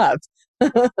keeping up.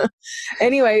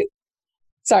 Anyway,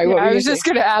 sorry. Yeah, I was just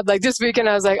going to add, this weekend,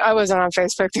 I wasn't on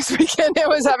Facebook this weekend. I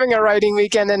was having a writing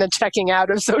weekend and a checking out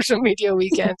of social media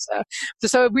weekend.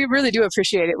 So we really do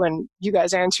appreciate it when you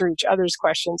guys answer each other's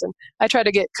questions. And I try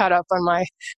to get caught up on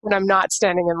when I'm not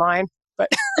standing in line. But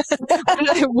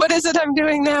what is it I'm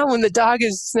doing now? When the dog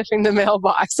is sniffing the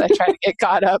mailbox, I try to get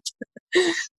caught up.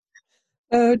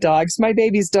 Oh, dogs. My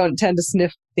babies don't tend to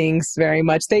sniff things very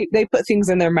much. They put things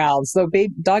in their mouths. So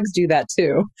dogs do that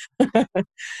too.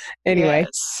 Anyway.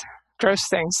 Yes. Gross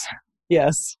things.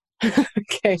 Yes.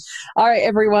 Okay. All right,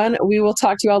 everyone. We will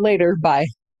talk to you all later. Bye.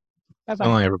 Bye-bye.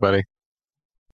 Bye, everybody.